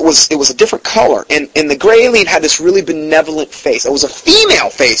alien, but it was a different color. And the gray alien had this really benevolent face. It was a female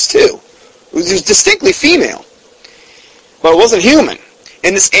face too. It was distinctly female, but it wasn't human.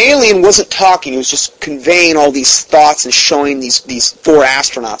 And this alien wasn't talking; it was just conveying all these thoughts and showing these 4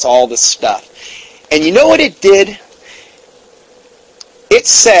 astronauts all this stuff. And you know what it did?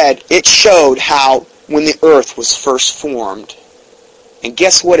 It showed how when the Earth was first formed, and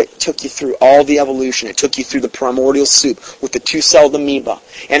guess what? It took you through all the evolution. It took you through the primordial soup with the two-celled amoeba,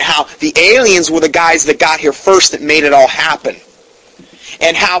 and how the aliens were the guys that got here first that made it all happen.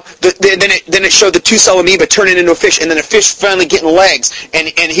 And how then it showed the two-cell amoeba turning into a fish, and then a fish finally getting legs, and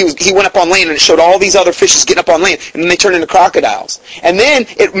he went up on land, and it showed all these other fishes getting up on land, and then they turned into crocodiles. And then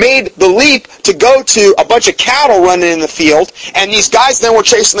it made the leap to go to a bunch of cattle running in the field, and these guys then were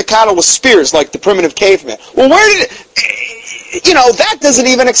chasing the cattle with spears like the primitive caveman. Well, where did it... that doesn't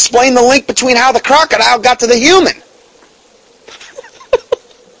even explain the link between how the crocodile got to the human.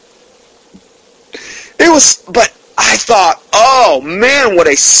 But I thought, oh man, what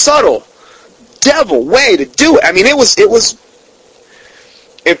a subtle devil way to do it. I mean, it was,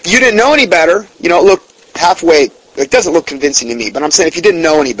 if you didn't know any better, it looked halfway, it doesn't look convincing to me, but I'm saying if you didn't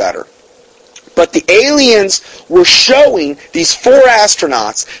know any better. But the aliens were showing these 4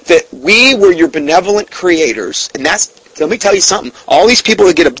 astronauts that we were your benevolent creators, and let me tell you something, all these people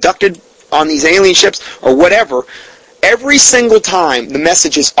that get abducted on these alien ships or whatever, every single time the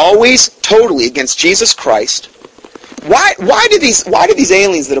message is always totally against Jesus Christ. Why do these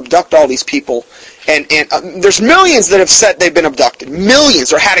aliens that abduct all these people, and there's millions that have said they've been abducted,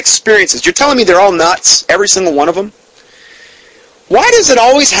 millions, or had experiences. You're telling me they're all nuts, every single one of them? Why does it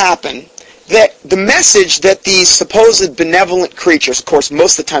always happen that the message that these supposed benevolent creatures, of course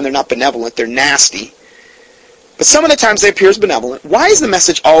most of the time they're not benevolent, they're nasty, but some of the times they appear as benevolent, why is the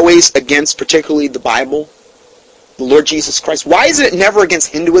message always against particularly the Bible, the Lord Jesus Christ? Why is it never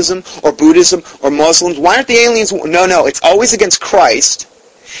against Hinduism or Buddhism or Muslims? Why aren't the aliens... No, it's always against Christ,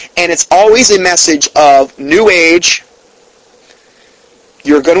 and it's always a message of New Age.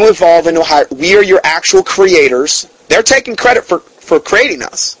 You're going to evolve into we are your actual creators. They're taking credit for creating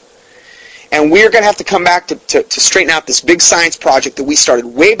us. And we're going to have to come back to straighten out this big science project that we started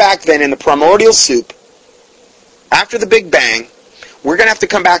way back then in the primordial soup. After the Big Bang, we're going to have to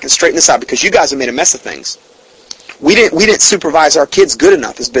come back and straighten this out because you guys have made a mess of things. We didn't supervise our kids good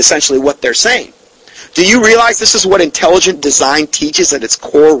enough is essentially what they're saying. Do you realize this is what intelligent design teaches at its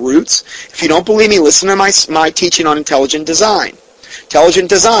core roots? If you don't believe me, listen to my teaching on intelligent design. Intelligent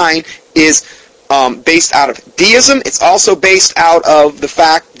design is based out of deism. It's also based out of the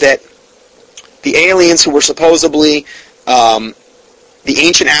fact that the aliens who were supposedly the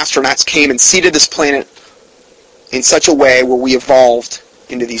ancient astronauts came and seeded this planet in such a way where we evolved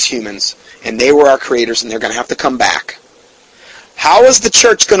into these humans, and they were our creators, and they're going to have to come back. How is the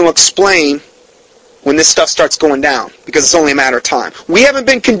church going to explain when this stuff starts going down? Because it's only a matter of time. We haven't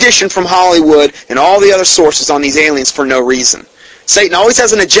been conditioned from Hollywood and all the other sources on these aliens for no reason. Satan always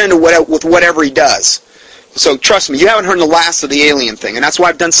has an agenda with whatever he does. So trust me, you haven't heard the last of the alien thing. And that's why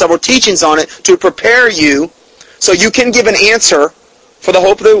I've done several teachings on it, to prepare you so you can give an answer for the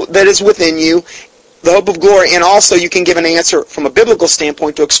hope that is within you, the hope of glory, and also you can give an answer from a biblical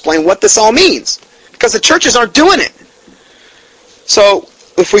standpoint to explain what this all means. Because the churches aren't doing it. So,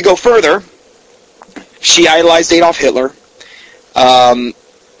 if we go further, she idolized Adolf Hitler.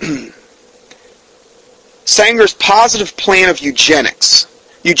 Sanger's positive plan of eugenics.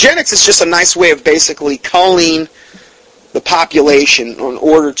 Eugenics is just a nice way of basically culling the population in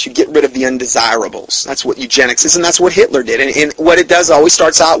order to get rid of the undesirables. That's what eugenics is, and that's what Hitler did. And what it does always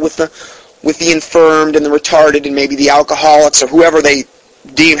starts out with the infirmed and the retarded and maybe the alcoholics or whoever they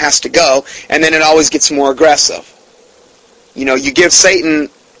deem has to go, and then it always gets more aggressive. You know, you give Satan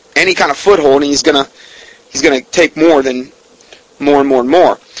any kind of foothold, and he's gonna take more and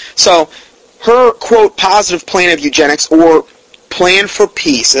more. So, her, quote, positive plan of eugenics, or plan for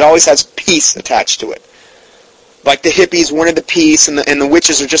peace, it always has peace attached to it. Like the hippies wanted the peace, and the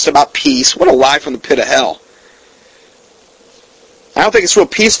witches are just about peace. What a lie from the pit of hell. I don't think it's real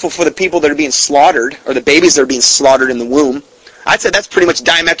peaceful for the people that are being slaughtered, or the babies that are being slaughtered in the womb. I'd say that's pretty much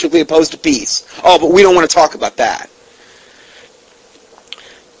diametrically opposed to peace. Oh, but we don't want to talk about that.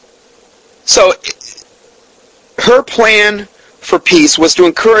 So, her plan for peace was to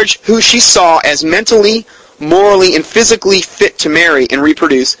encourage who she saw as mentally, morally, and physically fit to marry and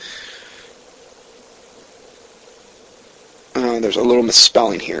reproduce. There's a little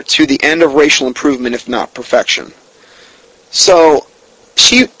misspelling here. To the end of racial improvement, if not perfection. So,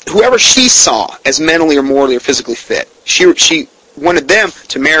 whoever she saw as mentally or morally or physically fit, she wanted them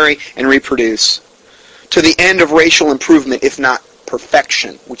to marry and reproduce to the end of racial improvement, if not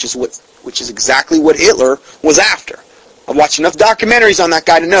perfection, which is exactly what Hitler was after. I've watched enough documentaries on that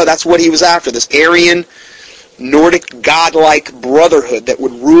guy to know that's what he was after, this Aryan, Nordic, godlike brotherhood that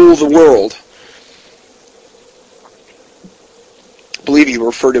would rule the world. I believe he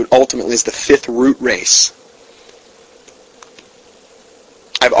referred to it ultimately as the fifth root race.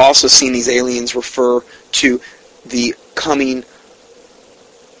 I've also seen these aliens refer to the coming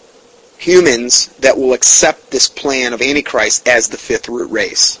humans that will accept this plan of Antichrist as the fifth root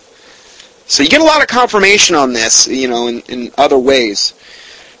race. So you get a lot of confirmation on this, in other ways.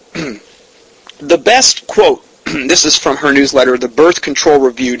 The best quote, this is from her newsletter, The Birth Control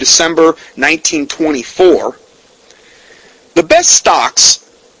Review, December 1924. The best stocks,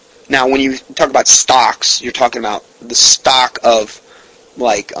 now when you talk about stocks, you're talking about the stock of,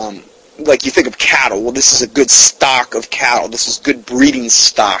 like you think of cattle. Well, this is a good stock of cattle. This is good breeding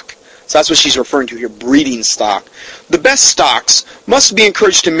stock. So that's what she's referring to here, breeding stock. The best stocks must be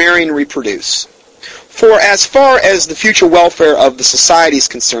encouraged to marry and reproduce. For as far as the future welfare of the society is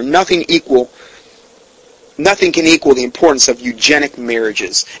concerned, nothing can equal the importance of eugenic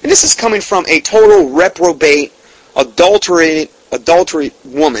marriages. And this is coming from a total reprobate, adulterate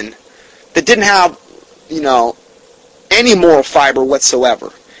woman that didn't have, any moral fiber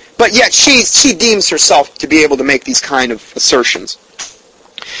whatsoever. But yet she deems herself to be able to make these kind of assertions.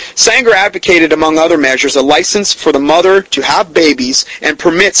 Sanger advocated, among other measures, a license for the mother to have babies and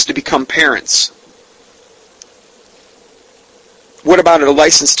permits to become parents. What about a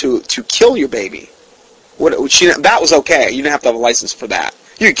license to kill your baby? That was okay. You didn't have to have a license for that.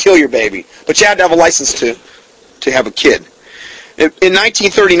 You could kill your baby, but you had to have a license to have a kid. In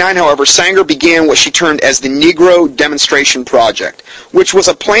 1939, however, Sanger began what she termed as the Negro Demonstration Project, which was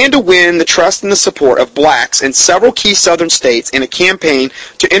a plan to win the trust and the support of blacks in several key southern states in a campaign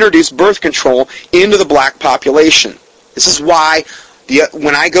to introduce birth control into the black population. This is why,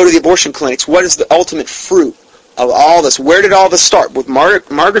 when I go to the abortion clinics, what is the ultimate fruit of all this? Where did all this start? With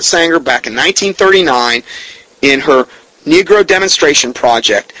Margaret Sanger back in 1939 in her Negro Demonstration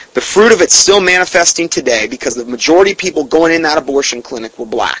Project. The fruit of it's still manifesting today because the majority of people going in that abortion clinic were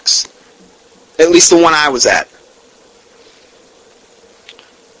blacks. At least the one I was at.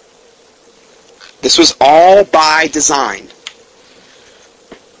 This was all by design.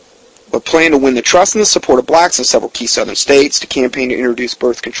 but planned to win the trust and the support of blacks in several key southern states to campaign to introduce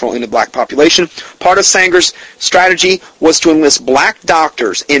birth control into the black population. Part of Sanger's strategy was to enlist black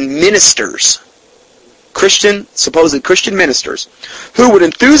doctors and ministers, supposed Christian ministers, who would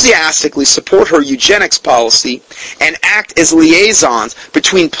enthusiastically support her eugenics policy and act as liaisons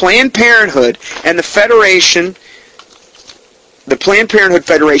between Planned Parenthood and the Planned Parenthood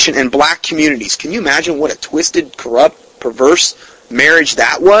Federation and black communities. Can you imagine what a twisted, corrupt, perverse marriage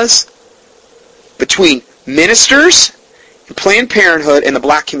that was? Between ministers, and Planned Parenthood, and the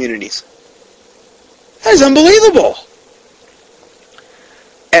black communities. That is unbelievable.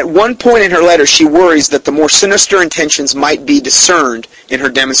 At one point in her letter, she worries that the more sinister intentions might be discerned in her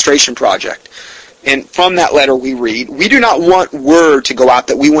demonstration project. And from that letter we read, "We do not want word to go out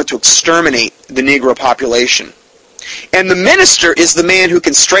that we want to exterminate the Negro population. And the minister is the man who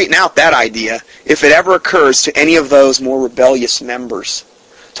can straighten out that idea if it ever occurs to any of those more rebellious members."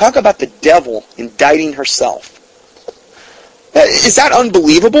 Talk about the devil indicting herself. Is that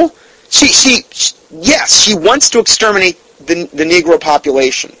unbelievable? Yes, she wants to exterminate the Negro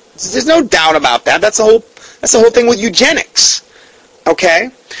population. There's no doubt about that. That's the whole thing with eugenics.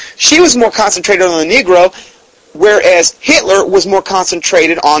 Okay? She was more concentrated on the Negro, whereas Hitler was more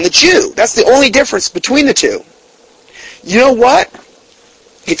concentrated on the Jew. That's the only difference between the two. You know what?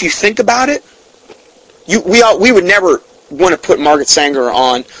 If you think about it, we would never want to put Margaret Sanger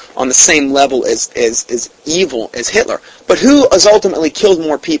on the same level as evil as Hitler. But who has ultimately killed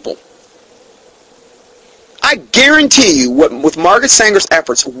more people? I guarantee you, with Margaret Sanger's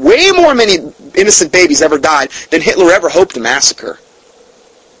efforts, way more many innocent babies ever died than Hitler ever hoped to massacre.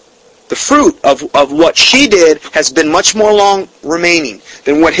 The fruit of what she did has been much more long remaining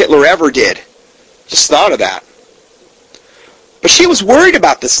than what Hitler ever did. Just thought of that. But she was worried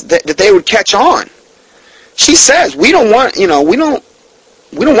about this, that they would catch on. She says, we don't want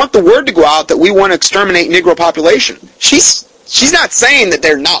the word to go out that we want to exterminate Negro population. She's not saying that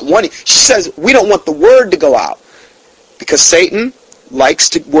they're not wanting. She says, we don't want the word to go out. Because Satan likes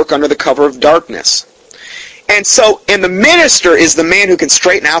to work under the cover of darkness. And the minister is the man who can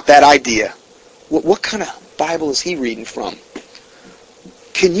straighten out that idea. What kind of Bible is he reading from?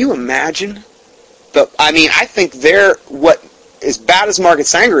 Can you imagine? I think as bad as Margaret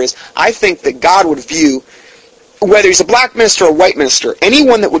Sanger is, I think that God would view, whether he's a black minister or a white minister,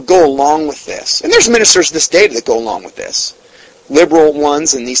 anyone that would go along with this, and there's ministers this day that go along with this, liberal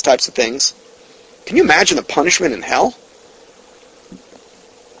ones and these types of things. Can you imagine the punishment in hell?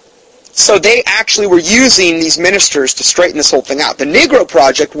 So they actually were using these ministers to straighten this whole thing out. The Negro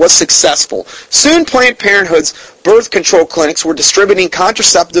Project was successful. Soon Planned Parenthood's birth control clinics were distributing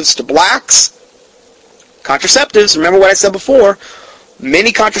contraceptives to blacks. Contraceptives, remember what I said before,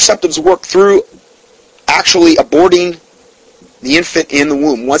 many contraceptives work through actually aborting the infant in the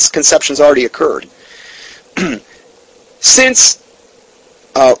womb once conception's already occurred. Since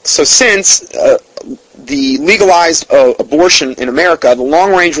the legalized abortion in America, the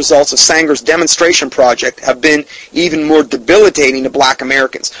long-range results of Sanger's demonstration project have been even more debilitating to black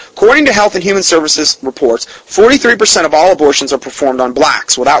Americans. According to Health and Human Services reports, 43% of all abortions are performed on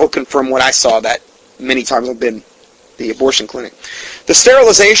blacks. Well, that would confirm what I saw that many times I've been the abortion clinic. The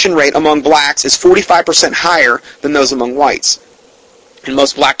sterilization rate among blacks is 45% higher than those among whites. In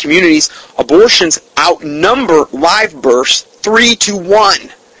most black communities, abortions outnumber live births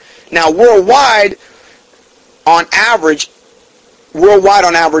 3-1. Now, worldwide on average,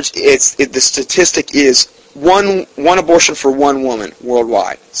 the statistic is one abortion for one woman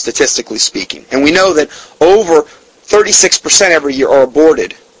worldwide, statistically speaking. And we know that over 36% every year are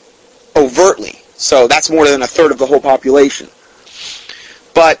aborted overtly. So that's more than a third of the whole population.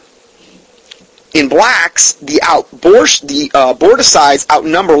 But in blacks, the aborticides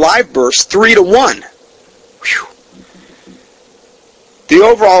outnumber live births 3-1. Whew. The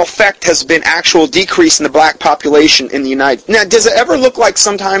overall effect has been actual decrease in the black population in the United States. Now, does it ever look like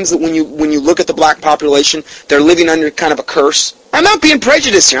sometimes that when you look at the black population, they're living under kind of a curse? I'm not being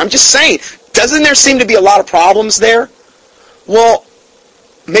prejudiced here. I'm just saying, doesn't there seem to be a lot of problems there? Well,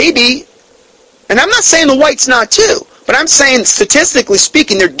 maybe. And I'm not saying the whites not too, but I'm saying statistically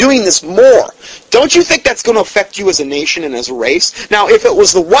speaking, they're doing this more. Don't you think that's going to affect you as a nation and as a race? Now, if it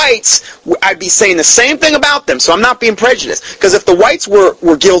was the whites, I'd be saying the same thing about them, so I'm not being prejudiced. Because if the whites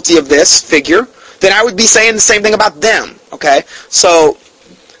were guilty of this figure, then I would be saying the same thing about them, okay? So,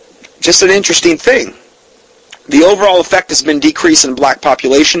 just an interesting thing. The overall effect has been decrease in black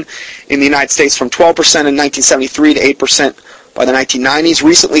population in the United States from 12% in 1973 to 8% by the 1990s.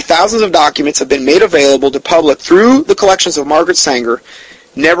 Recently, thousands of documents have been made available to public through the collections of Margaret Sanger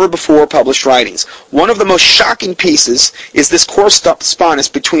never before published writings. One of the most shocking pieces is this correspondence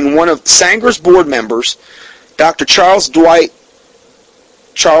between one of Sanger's board members, Dr. Charles Deit,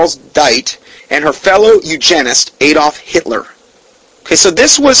 and her fellow eugenist, Adolf Hitler. Okay, so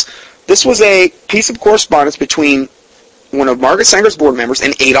this was a piece of correspondence between one of Margaret Sanger's board members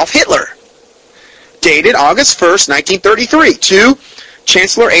and Adolf Hitler, dated August 1st, 1933, to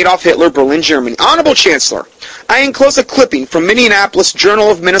Chancellor Adolf Hitler, Berlin, Germany. Honorable Chancellor, I enclose a clipping from Minneapolis Journal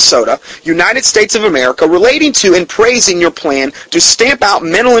of Minnesota, United States of America, relating to and praising your plan to stamp out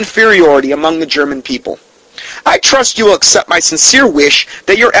mental inferiority among the German people. I trust you will accept my sincere wish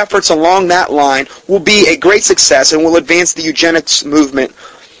that your efforts along that line will be a great success and will advance the eugenics movement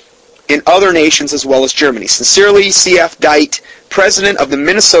in other nations as well as Germany. Sincerely, C.F. Deit, President of the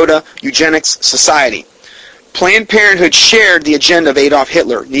Minnesota Eugenics Society. Planned Parenthood shared the agenda of Adolf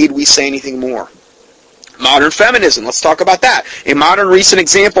Hitler. Need we say anything more? Modern feminism. Let's talk about that. A modern recent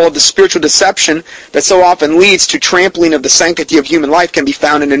example of the spiritual deception that so often leads to trampling of the sanctity of human life can be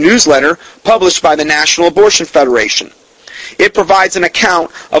found in a newsletter published by the National Abortion Federation. It provides an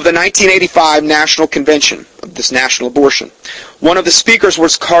account of the 1985 National Convention of this national abortion. One of the speakers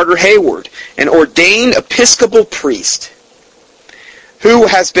was Carter Hayward, an ordained Episcopal priest who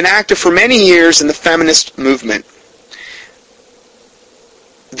has been active for many years in the feminist movement.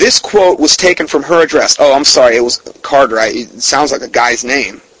 This quote was taken from her address. Oh, I'm sorry, it was Carter. It sounds like a guy's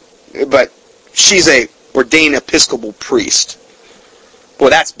name. But she's a ordained Episcopal priest. Boy,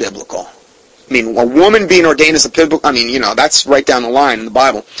 that's biblical. I mean, a woman being ordained as a Episcopal, that's right down the line in the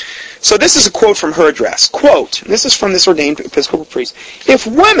Bible. So this is a quote from her address. Quote, this is from this ordained Episcopal priest. If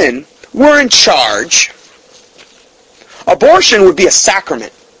women were in charge, abortion would be a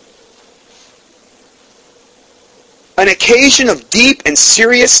sacrament. An occasion of deep and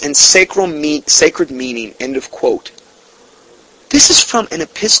serious and sacred meaning. End of quote. This is from an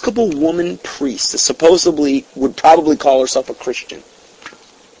Episcopal woman priest that supposedly would probably call herself a Christian.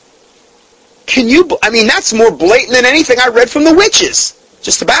 That's more blatant than anything I read from the witches.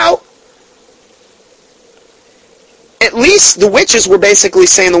 Just about. At least the witches were basically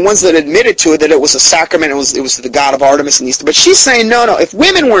saying, the ones that admitted to it, that it was a sacrament, it was the god of Artemis and Easter. But she's saying, no, if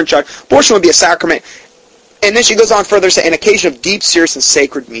women were in charge, abortion would be a sacrament. And then she goes on further to say, an occasion of deep, serious, and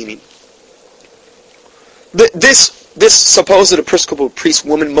sacred meaning. This supposed Episcopal priest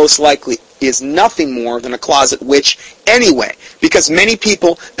woman most likely is nothing more than a closet witch anyway, because many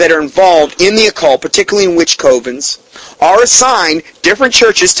people that are involved in the occult, particularly in witch covens, are assigned different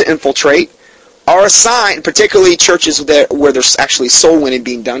churches to infiltrate, are assigned, particularly churches where there's actually soul winning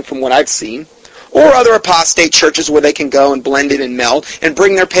being done from what I've seen, or other apostate churches where they can go and blend it and meld and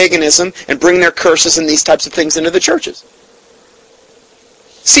bring their paganism and bring their curses and these types of things into the churches.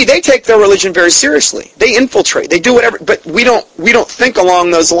 See, they take their religion very seriously. They infiltrate. They do whatever, but we don't think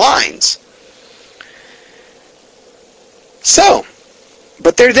along those lines. So,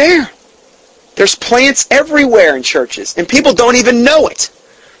 but they're there. There's plants everywhere in churches, and people don't even know it.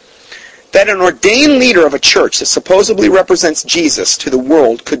 That an ordained leader of a church that supposedly represents Jesus to the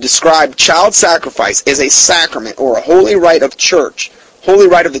world could describe child sacrifice as a sacrament or a holy rite of the church,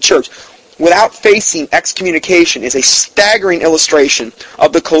 without facing excommunication is a staggering illustration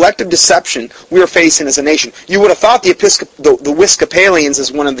of the collective deception we are facing as a nation. You would have thought the Episcopalians,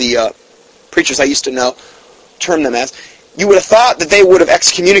 as one of the preachers I used to know termed them as, you would have thought that they would have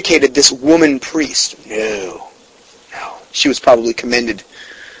excommunicated this woman priest. No. She was probably commended.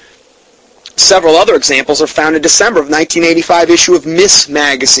 Several other examples are found in December of 1985 issue of Miss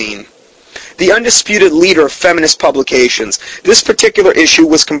Magazine, the undisputed leader of feminist publications. This particular issue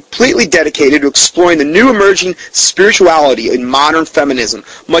was completely dedicated to exploring the new emerging spirituality in modern feminism.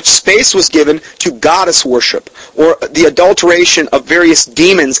 Much space was given to goddess worship, or the adulteration of various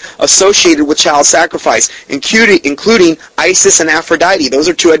demons associated with child sacrifice, including Isis and Aphrodite. Those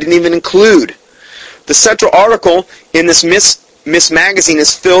are two I didn't even include. The central article in this Miss Magazine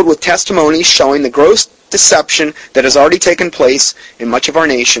is filled with testimonies showing the gross deception that has already taken place in much of our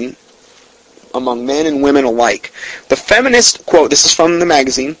nation among men and women alike. The feminist, quote, this is from the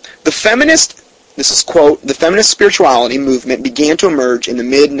magazine, the feminist spirituality movement began to emerge in the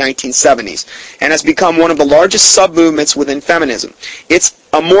mid-1970s and has become one of the largest sub-movements within feminism. It's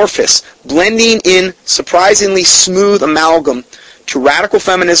amorphous, blending in surprisingly smooth amalgam to radical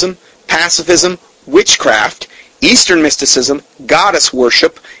feminism, pacifism, witchcraft, Eastern mysticism, goddess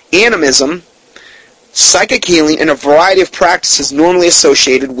worship, animism, psychic healing, and a variety of practices normally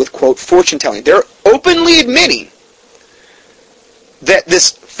associated with, quote, fortune-telling. They're openly admitting that this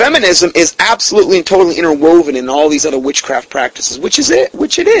feminism is absolutely and totally interwoven in all these other witchcraft practices, which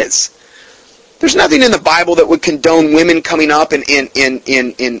it is. There's nothing in the Bible that would condone women coming up and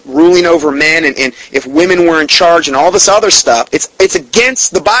ruling over men, and if women were in charge and all this other stuff. It's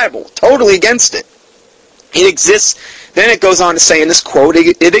against the Bible, totally against it. It exists, then it goes on to say in this quote,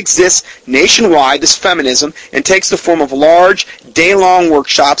 it exists nationwide, this feminism, and takes the form of large, day-long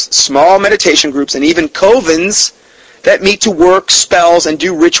workshops, small meditation groups, and even covens that meet to work spells and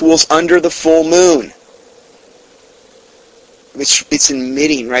do rituals under the full moon. It's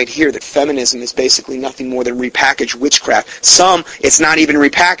admitting right here that feminism is basically nothing more than repackaged witchcraft. Some, it's not even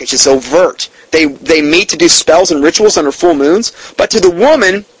repackaged, it's overt. They meet to do spells and rituals under full moons, but to the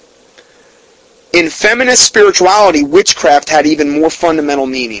woman, in feminist spirituality, witchcraft had even more fundamental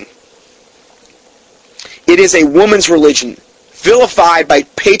meaning. It is a woman's religion, vilified by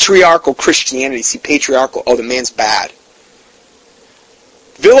patriarchal Christianity. See, patriarchal, oh, the man's bad.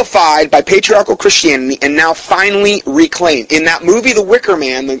 Vilified by patriarchal Christianity and now finally reclaimed. In that movie, The Wicker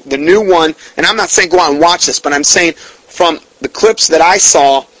Man, the new one, and I'm not saying go out and watch this, but I'm saying from the clips that I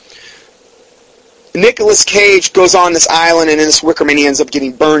saw, Nicolas Cage goes on this island, and in this Wicker Man he ends up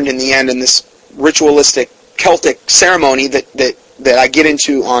getting burned in the end in this ritualistic Celtic ceremony that I get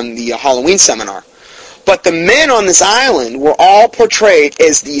into on the Halloween seminar. But the men on this island were all portrayed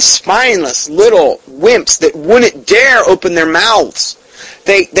as these spineless little wimps that wouldn't dare open their mouths.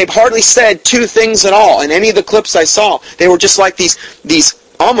 They've hardly said two things at all. In any of the clips I saw, they were just like these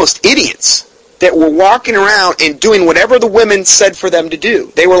almost idiots that were walking around and doing whatever the women said for them to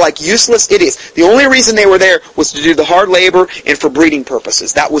do. They were like useless idiots. The only reason they were there was to do the hard labor and for breeding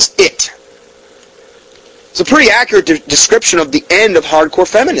purposes. That was it. It's a pretty accurate description of the end of hardcore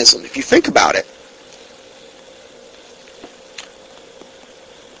feminism, if you think about it.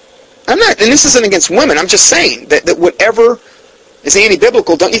 And this isn't against women, I'm just saying that whatever is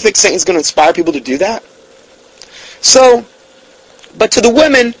anti-biblical, don't you think Satan's going to inspire people to do that? So, but to the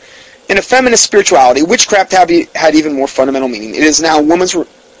women in a feminist spirituality, witchcraft had even more fundamental meaning. It is now a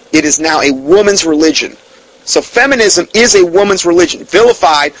woman's religion. So feminism is a woman's religion,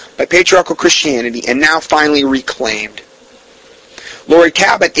 vilified by patriarchal Christianity, and now finally reclaimed. Laurie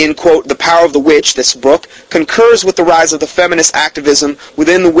Cabot, in, quote, The Power of the Witch, this book, concurs with the rise of the feminist activism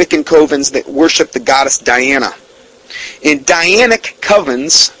within the Wiccan covens that worship the goddess Diana. In Dianic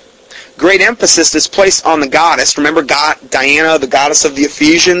covens, great emphasis is placed on the goddess. Remember Diana, the goddess of the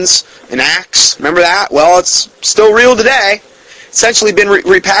Ephesians in Acts? Remember that? Well, it's still real today. Essentially been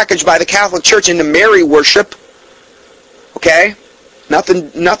repackaged by the Catholic Church into Mary worship. Okay?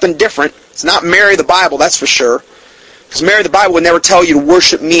 Nothing different. It's not Mary the Bible, that's for sure. Because Mary the Bible would never tell you to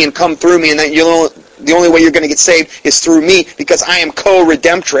worship me and come through me, and that the only way you're going to get saved is through me, because I am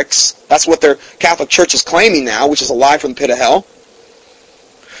co-redemptrix. That's what their Catholic Church is claiming now, which is a lie from the pit of hell.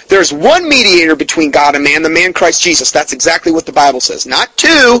 There's one mediator between God and man, the man Christ Jesus. That's exactly what the Bible says. Not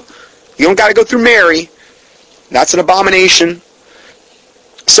two. You don't got to go through Mary. That's an abomination.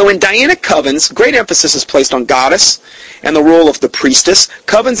 So in Dianic covens, great emphasis is placed on goddess and the role of the priestess.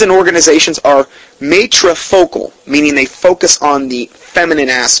 Covens and organizations are matrifocal, meaning they focus on the feminine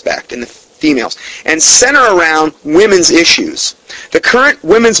aspect and the females, and center around women's issues. The current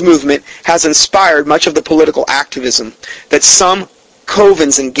women's movement has inspired much of the political activism that some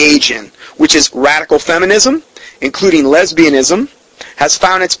covens engage in, which is radical feminism, including lesbianism, has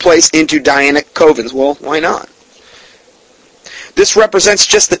found its place into Dianic covens. Well, why not? This represents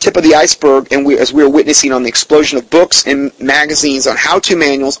just the tip of the iceberg, and as we are witnessing on the explosion of books and magazines on how-to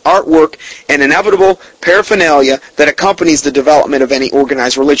manuals, artwork, and inevitable paraphernalia that accompanies the development of any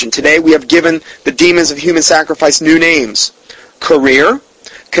organized religion. Today we have given the demons of human sacrifice new names: career,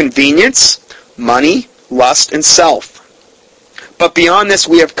 convenience, money, lust, and self. But beyond this,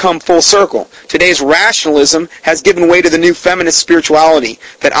 we have come full circle. Today's rationalism has given way to the new feminist spirituality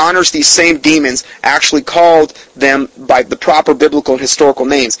that honors these same demons, actually called them by the proper biblical and historical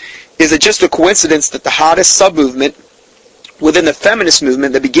names. Is it just a coincidence that the hottest sub-movement within the feminist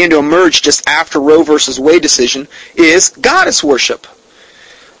movement that began to emerge just after Roe versus Wade decision is goddess worship?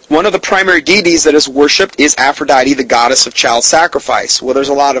 One of the primary deities that is worshipped is Aphrodite, the goddess of child sacrifice. Well, there's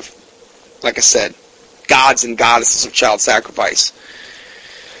a lot of, like I said, gods and goddesses of child sacrifice.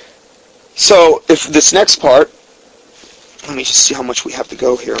 So, if this next part, let me just see how much we have to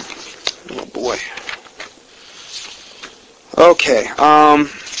go here. Oh boy. Okay, I'm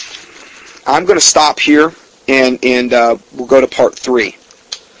going to stop here, and we'll go to part 3.